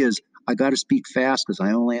is, I got to speak fast because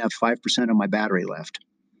I only have 5% of my battery left.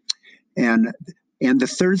 And the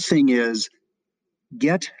third thing is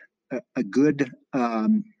get a good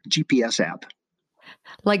GPS app.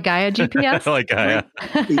 Like Gaia GPS? Like Gaia.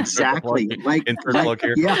 Exactly.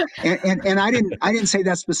 Yeah. And I didn't say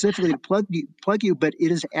that specifically to plug you, but it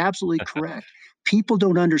is absolutely correct. People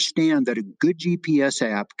don't understand that a good GPS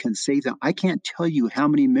app can save them. I can't tell you how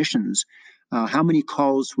many missions, how many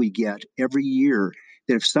calls we get every year,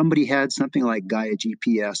 that if somebody had something like Gaia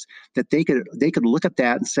GPS, that they could look at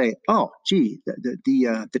that and say, oh, gee,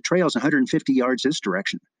 the trail is 150 yards this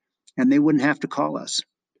direction, and they wouldn't have to call us.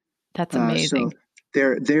 That's amazing. So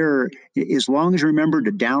they're as long as you remember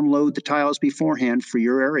to download the tiles beforehand for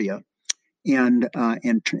your area, and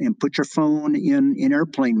put your phone in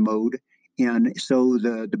airplane mode, and so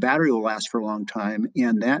the battery will last for a long time.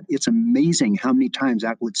 And that it's amazing how many times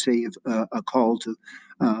that would save a call to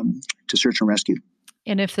search and rescue.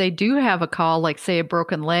 And if they do have a call, like say a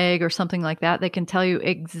broken leg or something like that, they can tell you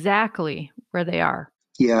exactly where they are.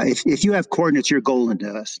 Yeah, if you have coordinates, you're golden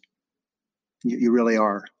to us. You really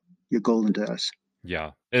are. You're golden to us.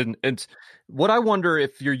 Yeah. And what I wonder,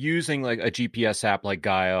 if you're using like a GPS app like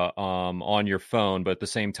Gaia on your phone, but at the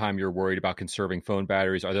same time you're worried about conserving phone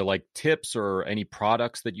batteries, are there like tips or any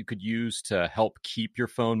products that you could use to help keep your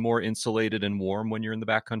phone more insulated and warm when you're in the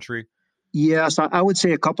backcountry? Yes, I would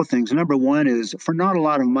say a couple of things. Number one is, for not a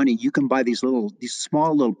lot of money, you can buy these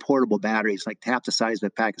small little portable batteries, like half the size of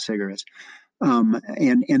a pack of cigarettes.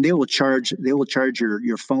 And they will charge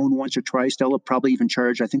your phone once or twice. They'll probably even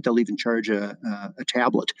charge, I think they'll even charge a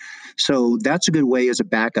tablet. So that's a good way as a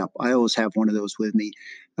backup. I always have one of those with me.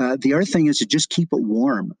 The other thing is to just keep it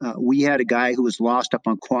warm. We had a guy who was lost up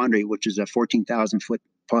on Quandary, which is a 14,000 foot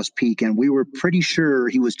plus peak, and we were pretty sure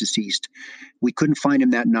he was deceased. We couldn't find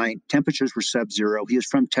him that night. Temperatures were sub-zero. He was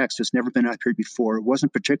from Texas, never been up here before,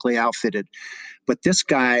 wasn't particularly outfitted. But this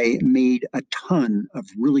guy made a ton of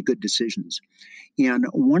really good decisions. And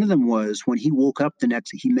one of them was when he woke up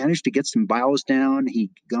he managed to get some bios down. He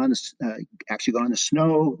actually got on the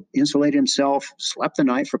snow, insulated himself, slept the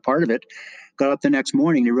night for part of it, got up the next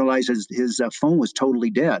morning and realized his phone was totally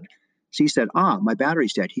dead. So he said, my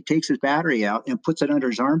battery's dead. He takes his battery out and puts it under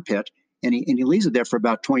his armpit, and he leaves it there for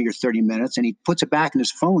about 20 or 30 minutes, and he puts it back in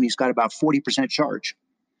his phone. He's got about 40% charge.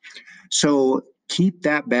 So keep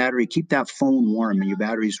that phone warm, and your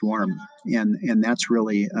battery's warm, and that's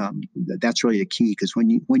really the key, because when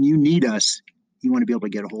you need us, you want to be able to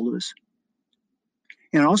get a hold of us.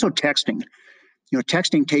 And also texting.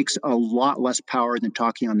 Texting takes a lot less power than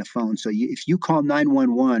talking on the phone. So if you call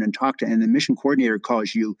 911 and the mission coordinator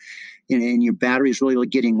calls you, and your battery is really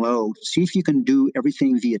getting low, see if you can do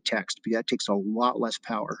everything via text, because that takes a lot less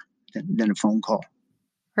power than a phone call.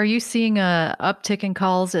 Are you seeing a uptick in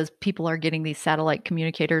calls as people are getting these satellite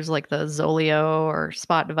communicators like the Zoleo or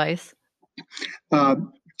Spot device?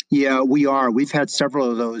 Yeah, we are. We've had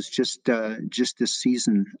several of those just this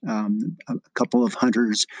season. A couple of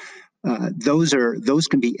hunters. Those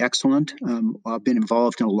can be excellent. I've been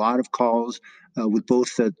involved in a lot of calls with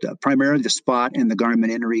both primarily the Spot and the Garmin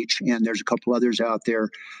InReach, and there's a couple others out there.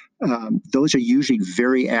 Those are usually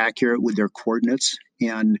very accurate with their coordinates,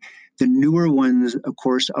 and the newer ones, of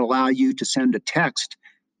course, allow you to send a text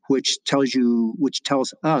which tells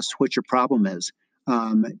us what your problem is.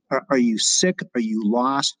 Are you sick? Are you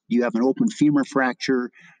lost? Do you have an open femur fracture?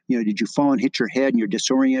 Did you fall and hit your head and you're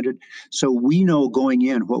disoriented? So we know going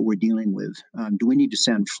in what we're dealing with. Do we need to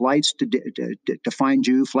send flights to find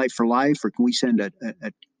you, Flight for Life, or can we send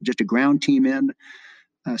just a ground team in?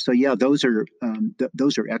 So yeah, those are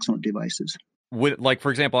excellent devices. like,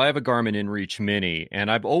 for example, I have a Garmin InReach Mini, and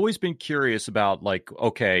I've always been curious about, like,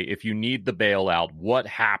 okay, if you need the bailout, what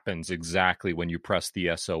happens exactly when you press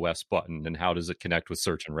the SOS button, and how does it connect with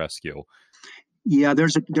search and rescue? Yeah,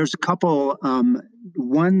 there's a couple.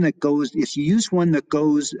 One that goes, if you use one that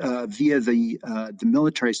goes via the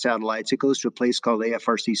military satellites, it goes to a place called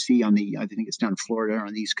AFRCC I think it's down in Florida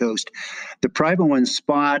on the East Coast. The private ones,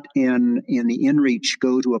 Spot and the InReach,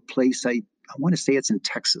 go to a place I want to say it's in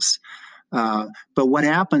Texas. But what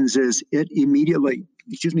happens is it immediately,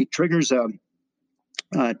 triggers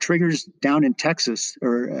triggers down in Texas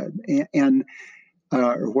or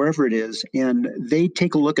wherever it is, and they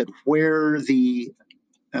take a look at where the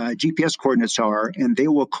GPS coordinates are, and they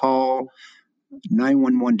will call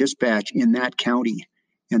 911 dispatch in that county,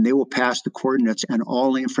 and they will pass the coordinates and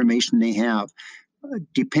all the information they have.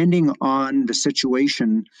 Depending on the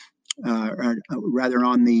situation, or rather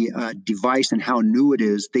on the device and how new it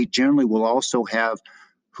is, they generally will also have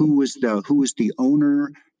who is the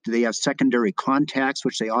owner. Do they have secondary contacts,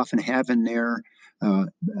 which they often have in there?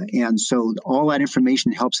 And so all that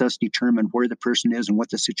information helps us determine where the person is and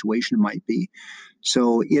what the situation might be.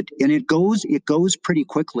 So it goes pretty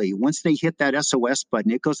quickly. Once they hit that SOS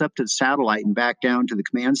button, it goes up to the satellite and back down to the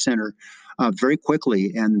command center very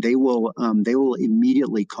quickly, and they will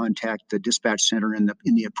immediately contact the dispatch center in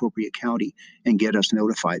the appropriate county and get us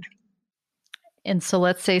notified. And so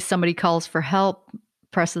let's say somebody calls for help,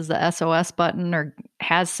 presses the SOS button, or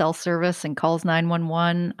has cell service and calls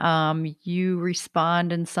 911. You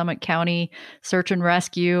respond in Summit County, search and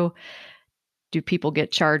rescue. Do people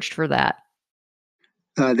get charged for that?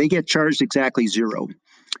 They get charged exactly zero.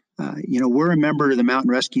 We're a member of the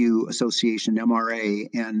Mountain Rescue Association, MRA,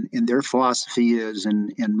 and their philosophy is,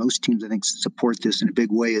 and most teams I think support this in a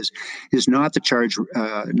big way, is not to charge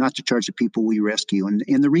the people we rescue, and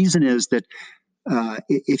the reason is that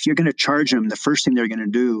if you're going to charge them, the first thing they're going to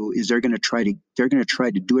do is they're going to try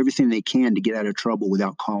to do everything they can to get out of trouble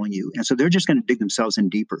without calling you, and so they're just going to dig themselves in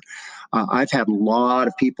deeper. I've had a lot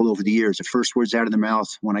of people over the years. The first words out of their mouth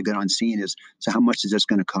when I get on scene is, "So how much is this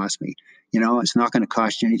going to cost me?" It's not going to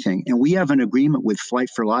cost you anything. And we have an agreement with Flight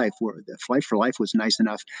for Life, where the Flight for Life was nice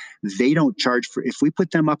enough. They don't charge if we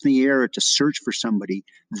put them up in the air to search for somebody,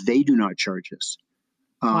 they do not charge us.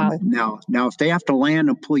 Wow. Now, if they have to land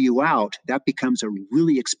and pull you out, that becomes a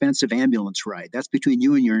really expensive ambulance ride. That's between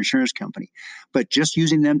you and your insurance company. But just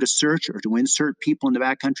using them to search or to insert people in the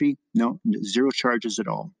backcountry, no, zero charges at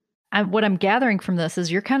all. What I'm gathering from this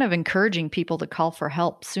is you're kind of encouraging people to call for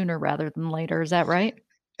help sooner rather than later. Is that right?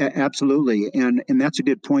 Absolutely, and that's a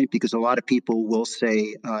good point, because a lot of people will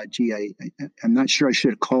say, "Gee, I'm not sure I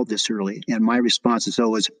should have called this early." And my response is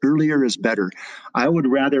always, "Earlier is better." I would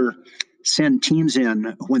rather send teams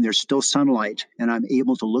in when there's still sunlight and I'm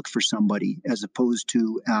able to look for somebody, as opposed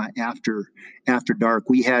to after dark.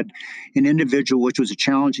 We had an individual, which was a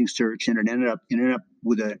challenging search, and it ended up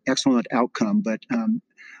with an excellent outcome. But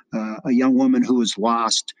a young woman who was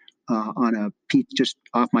lost on a peak just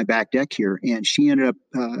off my back deck here, and she ended up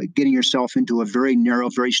getting herself into a very narrow,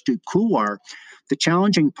 very steep couloir. The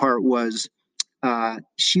challenging part was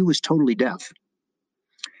she was totally deaf.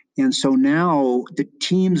 And so now the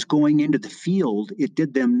teams going into the field, it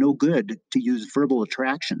did them no good to use verbal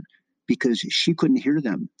attraction because she couldn't hear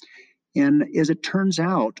them. And as it turns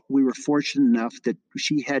out, we were fortunate enough that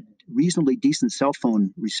she had reasonably decent cell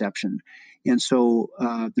phone reception. And so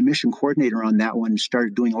the mission coordinator on that one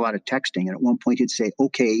started doing a lot of texting. And at one point he'd say,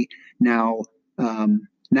 "Okay, now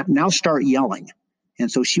start yelling." And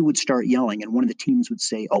so she would start yelling, and one of the teams would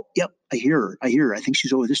say, "Oh, yep, I hear her. I think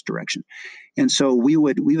she's over this direction." And so we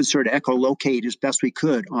would sort of echolocate as best we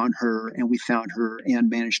could on her, and we found her and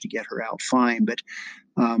managed to get her out fine. But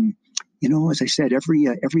as I said,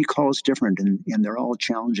 every call is different, and they're all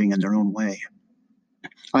challenging in their own way.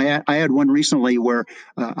 I had one recently where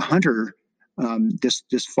a hunter,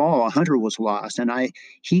 this fall, a hunter was lost, and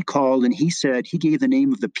he called and he said he gave the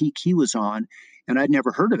name of the peak he was on, and I'd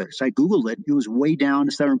never heard of it. So I Googled it. It was way down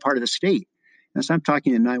the southern part of the state. And so I'm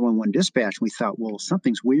talking to 911 dispatch, and we thought, well,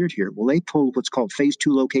 something's weird here. Well, they pulled what's called phase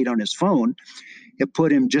 2 locate on his phone. It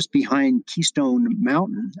put him just behind Keystone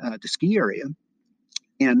Mountain, the ski area,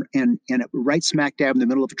 and it right smack dab in the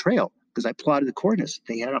middle of a trail, because I plotted the coordinates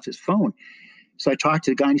they had off his phone. So I talked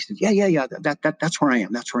to the guy, and he said, yeah, that's where I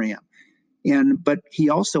am. That's where I am. But he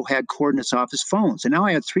also had coordinates off his phone. So now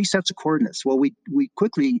I had 3 sets of coordinates. Well, we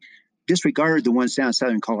quickly disregarded the ones down in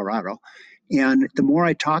southern Colorado. And the more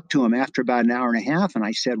I talked to him after about an hour and a half, and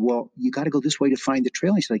I said, "Well, you got to go this way to find the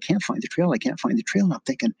trail." He said, "I can't find the trail. I can't find the trail." And I'm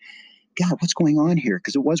thinking, God, what's going on here?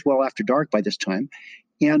 Because it was well after dark by this time.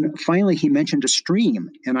 And finally, he mentioned a stream.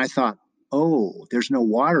 And I thought, oh, there's no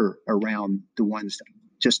water around the ones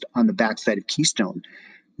just on the backside of Keystone.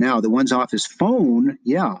 Now, the ones off his phone,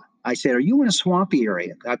 yeah. I said, are you in a swampy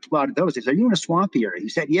area? I plotted those. He said, are you in a swampy area? He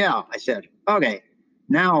said, yeah. I said, okay,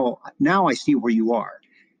 now I see where you are.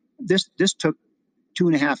 This took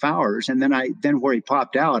 2.5 hours. And then where he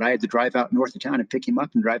popped out, I had to drive out north of town and pick him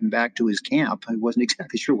up and drive him back to his camp. I wasn't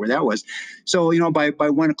exactly sure where that was. So, by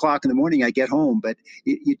 1 o'clock in the morning, I get home, but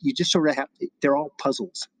you just sort of they're all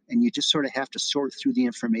puzzles, and you just sort of have to sort through the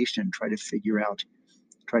information and try to figure out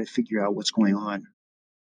what's going on.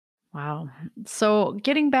 Wow. So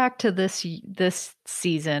getting back to this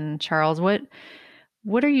season, Charles,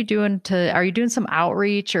 what are you doing are you doing some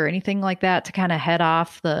outreach or anything like that to kind of head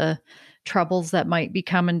off the troubles that might be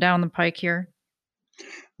coming down the pike here?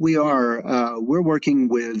 We are. We're working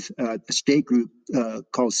with a state group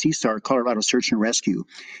called CSAR, Colorado Search and Rescue,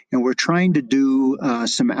 and we're trying to do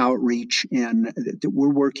some outreach. And we're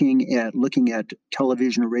looking at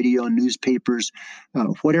television, radio, and newspapers,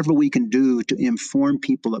 whatever we can do to inform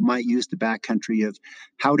people that might use the backcountry of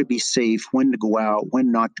how to be safe, when to go out,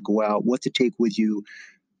 when not to go out, what to take with you.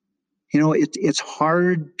 It's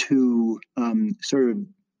hard to sort of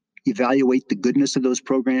evaluate the goodness of those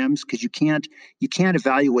programs, because you can't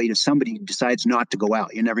evaluate if somebody decides not to go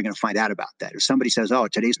out. You're never going to find out about that. If somebody says, oh,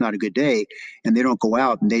 today's not a good day, and they don't go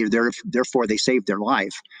out, and therefore they saved their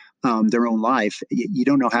life, their own life, you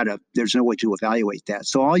don't know there's no way to evaluate that.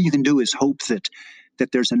 So all you can do is hope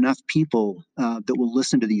that there's enough people that will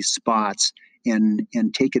listen to these spots and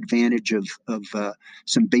take advantage of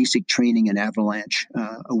some basic training in avalanche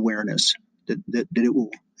awareness, that it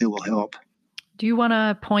will help. Do you want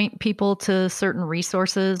to point people to certain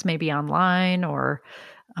resources, maybe online, or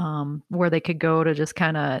where they could go to just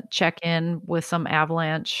kind of check in with some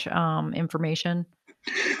avalanche information?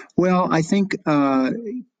 Well, I think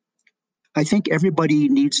everybody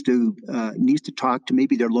needs to talk to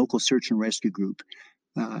maybe their local search and rescue group.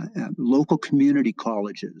 Local community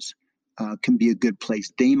colleges can be a good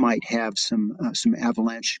place. They might have some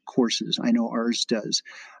avalanche courses. I know ours does.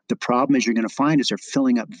 The problem is you're going to find is they're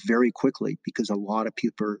filling up very quickly because a lot of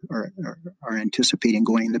people are anticipating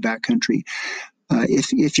going in the backcountry.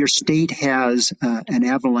 If your state has an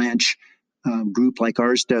avalanche group like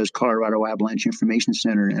ours does, Colorado Avalanche Information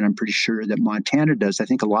Center, and I'm pretty sure that Montana does. I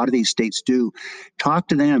think a lot of these states do. Talk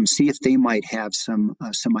to them, see if they might have some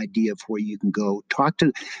idea of where you can go. Talk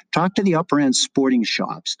to the upper end sporting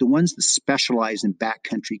shops, the ones that specialize in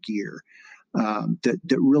backcountry gear,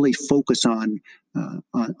 that really focus on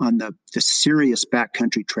the serious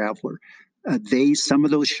backcountry traveler. Some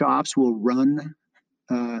of those shops will run,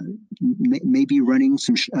 maybe running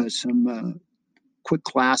some quick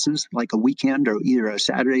classes, like a weekend or either a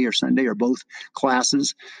Saturday or Sunday or both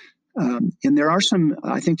classes. And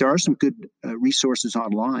I think there are some good resources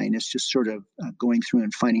online. It's just sort of going through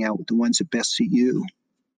and finding out the ones that best suit you.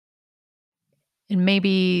 And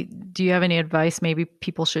maybe, do you have any advice? Maybe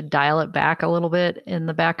people should dial it back a little bit in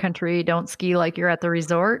the backcountry. Don't ski like you're at the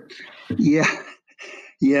resort. Yeah.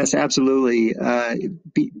 Yes, absolutely.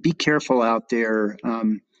 Be careful out there.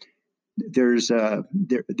 There's a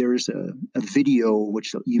video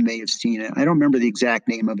which you may have seen. I don't remember the exact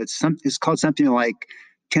name of it. It's called something like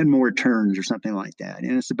 10 More Turns or something like that.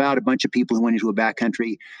 And it's about a bunch of people who went into a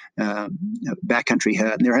backcountry hut,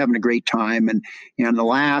 and they're having a great time. And the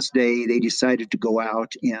last day they decided to go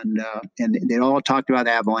out, and they all talked about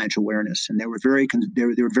avalanche awareness, and they were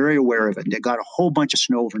very aware of it. They got a whole bunch of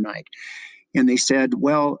snow overnight. And they said,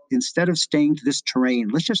 well, instead of staying to this terrain,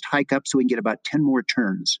 let's just hike up so we can get about 10 more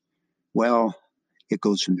turns. Well, it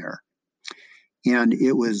goes from there. And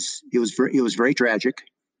it was very tragic.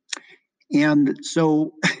 And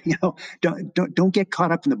so, don't get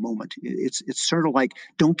caught up in the moment. It's sort of like,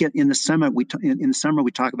 don't get in the summit. In the summer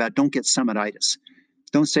we talk about, don't get summititis.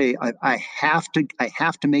 Don't say I have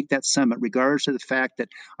to make that summit, regardless of the fact that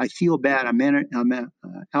I feel bad. I'm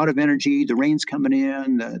out of energy. The rain's coming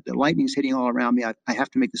in. The lightning's hitting all around me. I have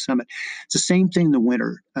to make the summit. It's the same thing in the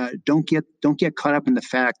winter. Don't get caught up in the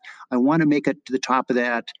fact I want to make it to the top of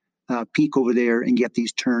that peak over there and get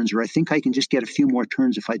these turns, or I think I can just get a few more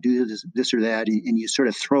turns if I do this or that, and you sort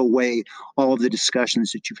of throw away all of the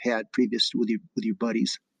discussions that you've had previous with your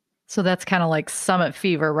buddies. So that's kind of like summit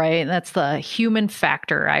fever, right? That's the human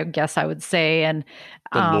factor, I guess I would say. And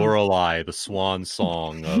the Lorelei, the swan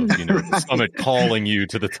song of the summit calling you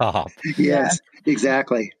to the top. Yes,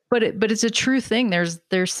 exactly. But it's a true thing.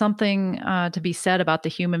 There's something to be said about the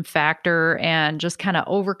human factor and just kind of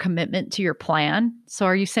overcommitment to your plan. So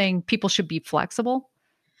are you saying people should be flexible?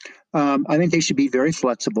 I think they should be very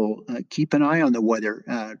flexible. Keep an eye on the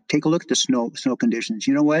weather. Take a look at the snow conditions.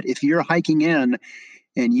 You know what? If you're hiking in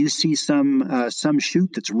and you see some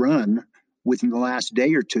chute that's run within the last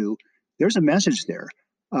day or two, there's a message there.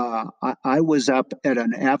 I was up at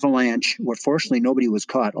an avalanche where fortunately nobody was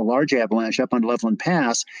caught, a large avalanche up on Loveland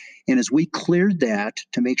Pass. And as we cleared that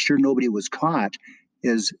to make sure nobody was caught,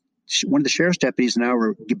 is one of the sheriff's deputies and I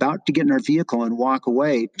were about to get in our vehicle and walk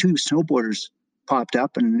away. Two snowboarders popped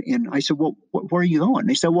up and I said, well, where are you going?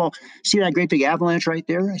 They said, well, see that great big avalanche right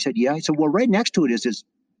there? I said, yeah. I said, well, right next to it is this,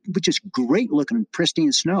 which is great looking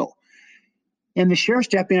pristine snow. And the sheriff's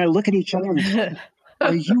deputy and I look at each other and say,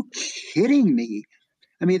 are you kidding me?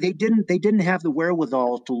 I mean, they didn't have the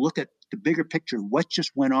wherewithal to look at the bigger picture, what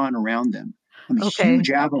just went on around them. I mean, Okay.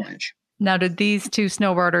 Huge avalanche. Now, did these two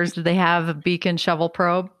snowboarders, did they have a beacon shovel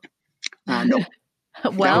probe? No.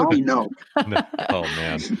 That Well, would be no. Oh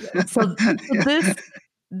man. so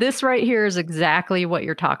this right here is exactly what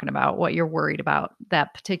you're talking about, what you're worried about,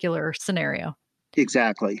 that particular scenario.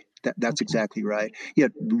 Exactly. That's exactly right. Yeah,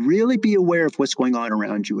 really be aware of what's going on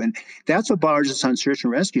around you. And that's what bothers us on search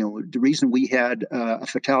and rescue. The reason we had a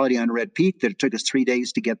fatality on Red Peak that it took us 3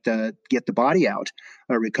 days to get the body out,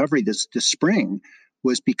 recovery this spring,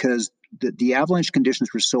 was because the avalanche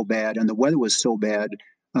conditions were so bad and the weather was so bad.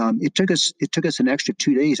 It took us an extra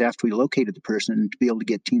 2 days after we located the person to be able to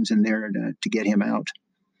get teams in there to get him out.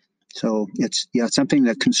 So it's something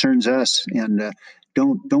that concerns us, and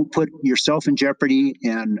don't put yourself in jeopardy,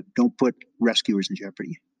 and don't put rescuers in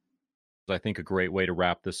jeopardy. I think a great way to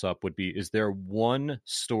wrap this up would be: is there one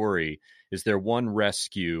story? Is there one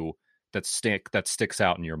rescue that sticks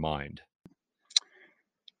out in your mind?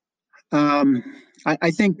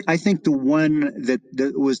 I think the one that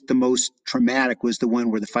was the most traumatic was the one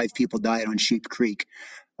where the 5 people died on Sheep Creek.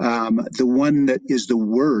 The one that is the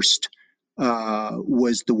worst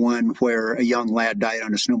was the one where a young lad died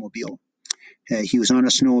on a snowmobile. He was on a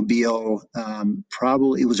snowmobile.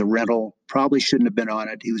 Probably it was a rental. Probably shouldn't have been on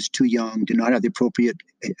it. He was too young, did not have the appropriate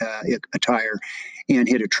attire, and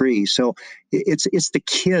hit a tree. So it's the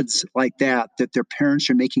kids like that their parents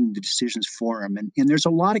are making the decisions for them. And there's a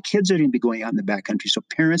lot of kids that are going to be going out in the backcountry. So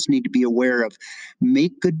parents need to be aware of,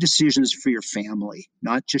 make good decisions for your family,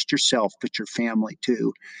 not just yourself, but your family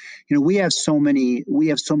too. You know, we have so many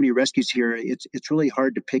rescues here. It's really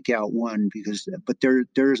hard to pick out one but there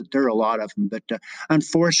are a lot of them. But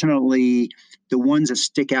unfortunately, the ones that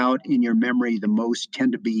stick out in your memory the most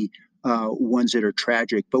tend to be ones that are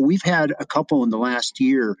tragic. But we've had a couple in the last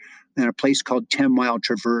year in a place called 10 Mile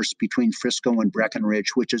Traverse between Frisco and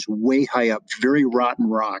Breckenridge, which is way high up, very rotten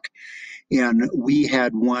rock. And we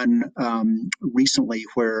had one recently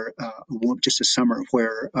where just this summer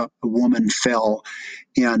where a woman fell,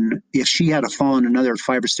 and if she had fallen another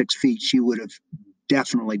 5 or 6 feet, she would have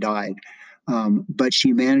definitely died. But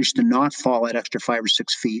she managed to not fall that extra 5 or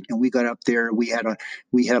 6 feet, and we got up there. We had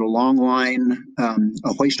a long line,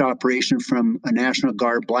 a hoist operation from a National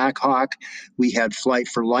Guard Black Hawk. We had Flight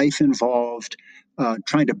for Life involved,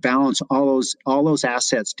 trying to balance all those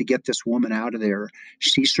assets to get this woman out of there.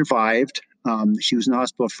 She survived. She was in the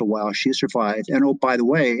hospital for a while. She survived. And oh, by the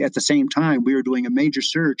way, at the same time, we were doing a major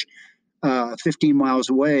search 15 miles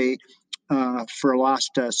away for a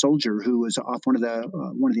lost soldier who was off one of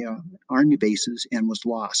the army bases and was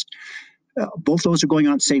lost. Both those are going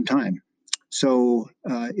on at the same time, so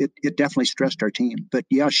it definitely stressed our team. But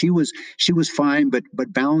yeah, she was fine. But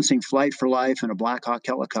balancing Flight for Life and a Black Hawk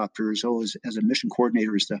helicopter as a mission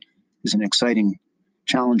coordinator is an exciting,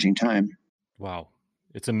 challenging time. Wow.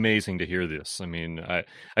 It's amazing to hear this. I mean, I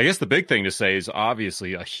guess the big thing to say is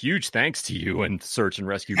obviously a huge thanks to you and Search and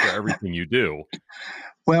Rescue for everything you do.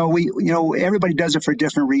 Well, everybody does it for a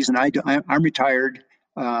different reason. I'm retired.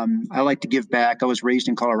 I like to give back. I was raised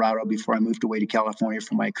in Colorado before I moved away to California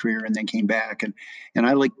for my career, and then came back. And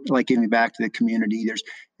I like giving back to the community.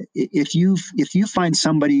 If you find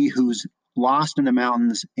somebody who's lost in the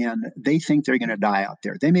mountains and they think they're going to die out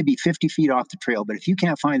there, they may be 50 feet off the trail, but if you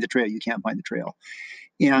can't find the trail, you can't find the trail.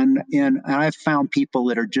 And I've found people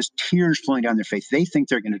that are just tears flowing down their face. They think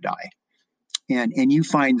they're going to die, and you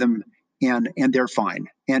find them, and they're fine.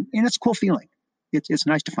 And it's a cool feeling. It's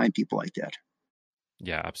nice to find people like that.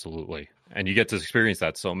 Yeah, absolutely. And you get to experience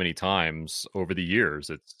that so many times over the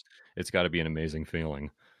years. It's got to be an amazing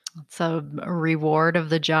feeling. It's a reward of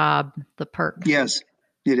the job, the perk. Yes,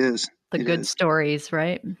 it is. The good stories,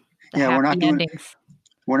 right? Yeah, endings.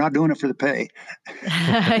 We're not doing it for the pay.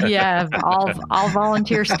 Yeah, all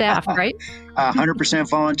volunteer staff, right? 100%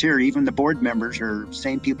 volunteer. Even the board members are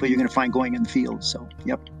same people you're going to find going in the field. So,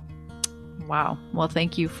 yep. Wow. Well,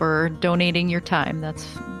 thank you for donating your time. That's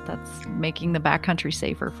making the backcountry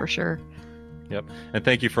safer for sure. Yep. And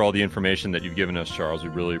thank you for all the information that you've given us, Charles. We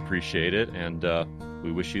really appreciate it. And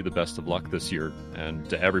we wish you the best of luck this year, and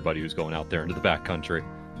to everybody who's going out there into the backcountry.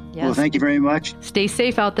 Yes. Well, thank you very much. Stay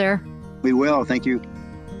safe out there. We will. Thank you.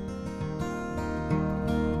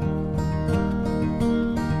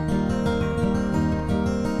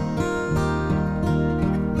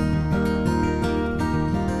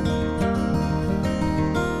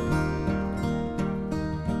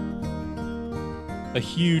 A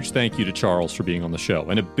huge thank you to Charles for being on the show,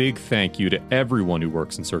 and a big thank you to everyone who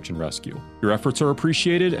works in search and rescue. Your efforts are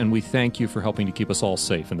appreciated, and we thank you for helping to keep us all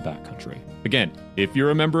safe in the backcountry. Again, if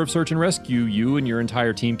you're a member of Search and Rescue, you and your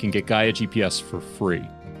entire team can get Gaia GPS for free.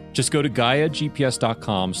 Just go to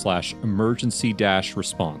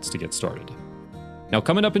GaiaGPS.com/emergency-response to get started. Now,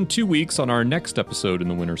 coming up in 2 weeks on our next episode in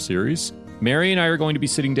the Winter Series, Mary and I are going to be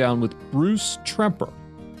sitting down with Bruce Tremper,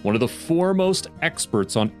 one of the foremost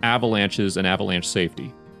experts on avalanches and avalanche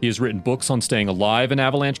safety. He has written books on staying alive in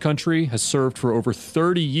avalanche country, has served for over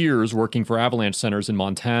 30 years working for avalanche centers in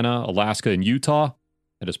Montana, Alaska, and Utah,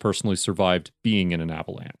 and has personally survived being in an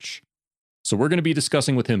avalanche. So we're going to be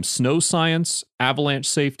discussing with him snow science, avalanche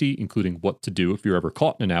safety, including what to do if you're ever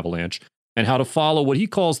caught in an avalanche, and how to follow what he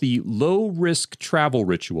calls the low-risk travel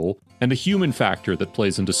ritual and the human factor that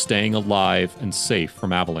plays into staying alive and safe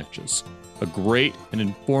from avalanches. A great and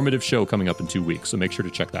informative show coming up in 2 weeks, so make sure to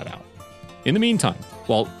check that out. In the meantime,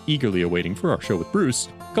 while eagerly awaiting for our show with Bruce,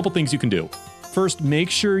 a couple things you can do. First, make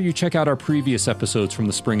sure you check out our previous episodes from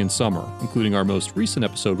the spring and summer, including our most recent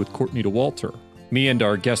episode with Courtney DeWalter. Me and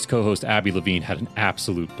our guest co-host Abby Levine had an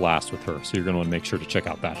absolute blast with her, so you're going to want to make sure to check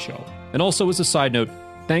out that show. And also, as a side note,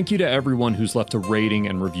 thank you to everyone who's left a rating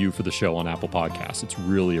and review for the show on Apple Podcasts. It's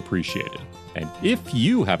really appreciated. And if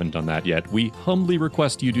you haven't done that yet, we humbly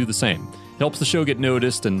request you do the same. It helps the show get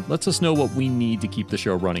noticed and lets us know what we need to keep the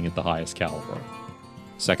show running at the highest caliber.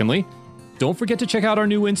 Secondly, don't forget to check out our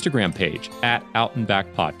new Instagram page at Out and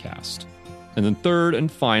Back Podcast. And then third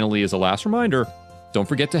and finally, as a last reminder, don't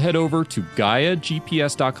forget to head over to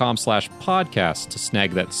GaiaGPS.com/podcast to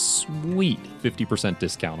snag that sweet 50%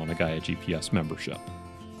 discount on a Gaia GPS membership.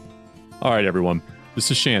 All right, everyone, this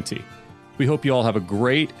is Shanti. We hope you all have a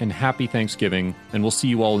great and happy Thanksgiving, and we'll see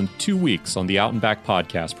you all in 2 weeks on the Out and Back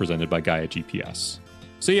Podcast presented by Gaia GPS.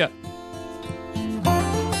 See ya!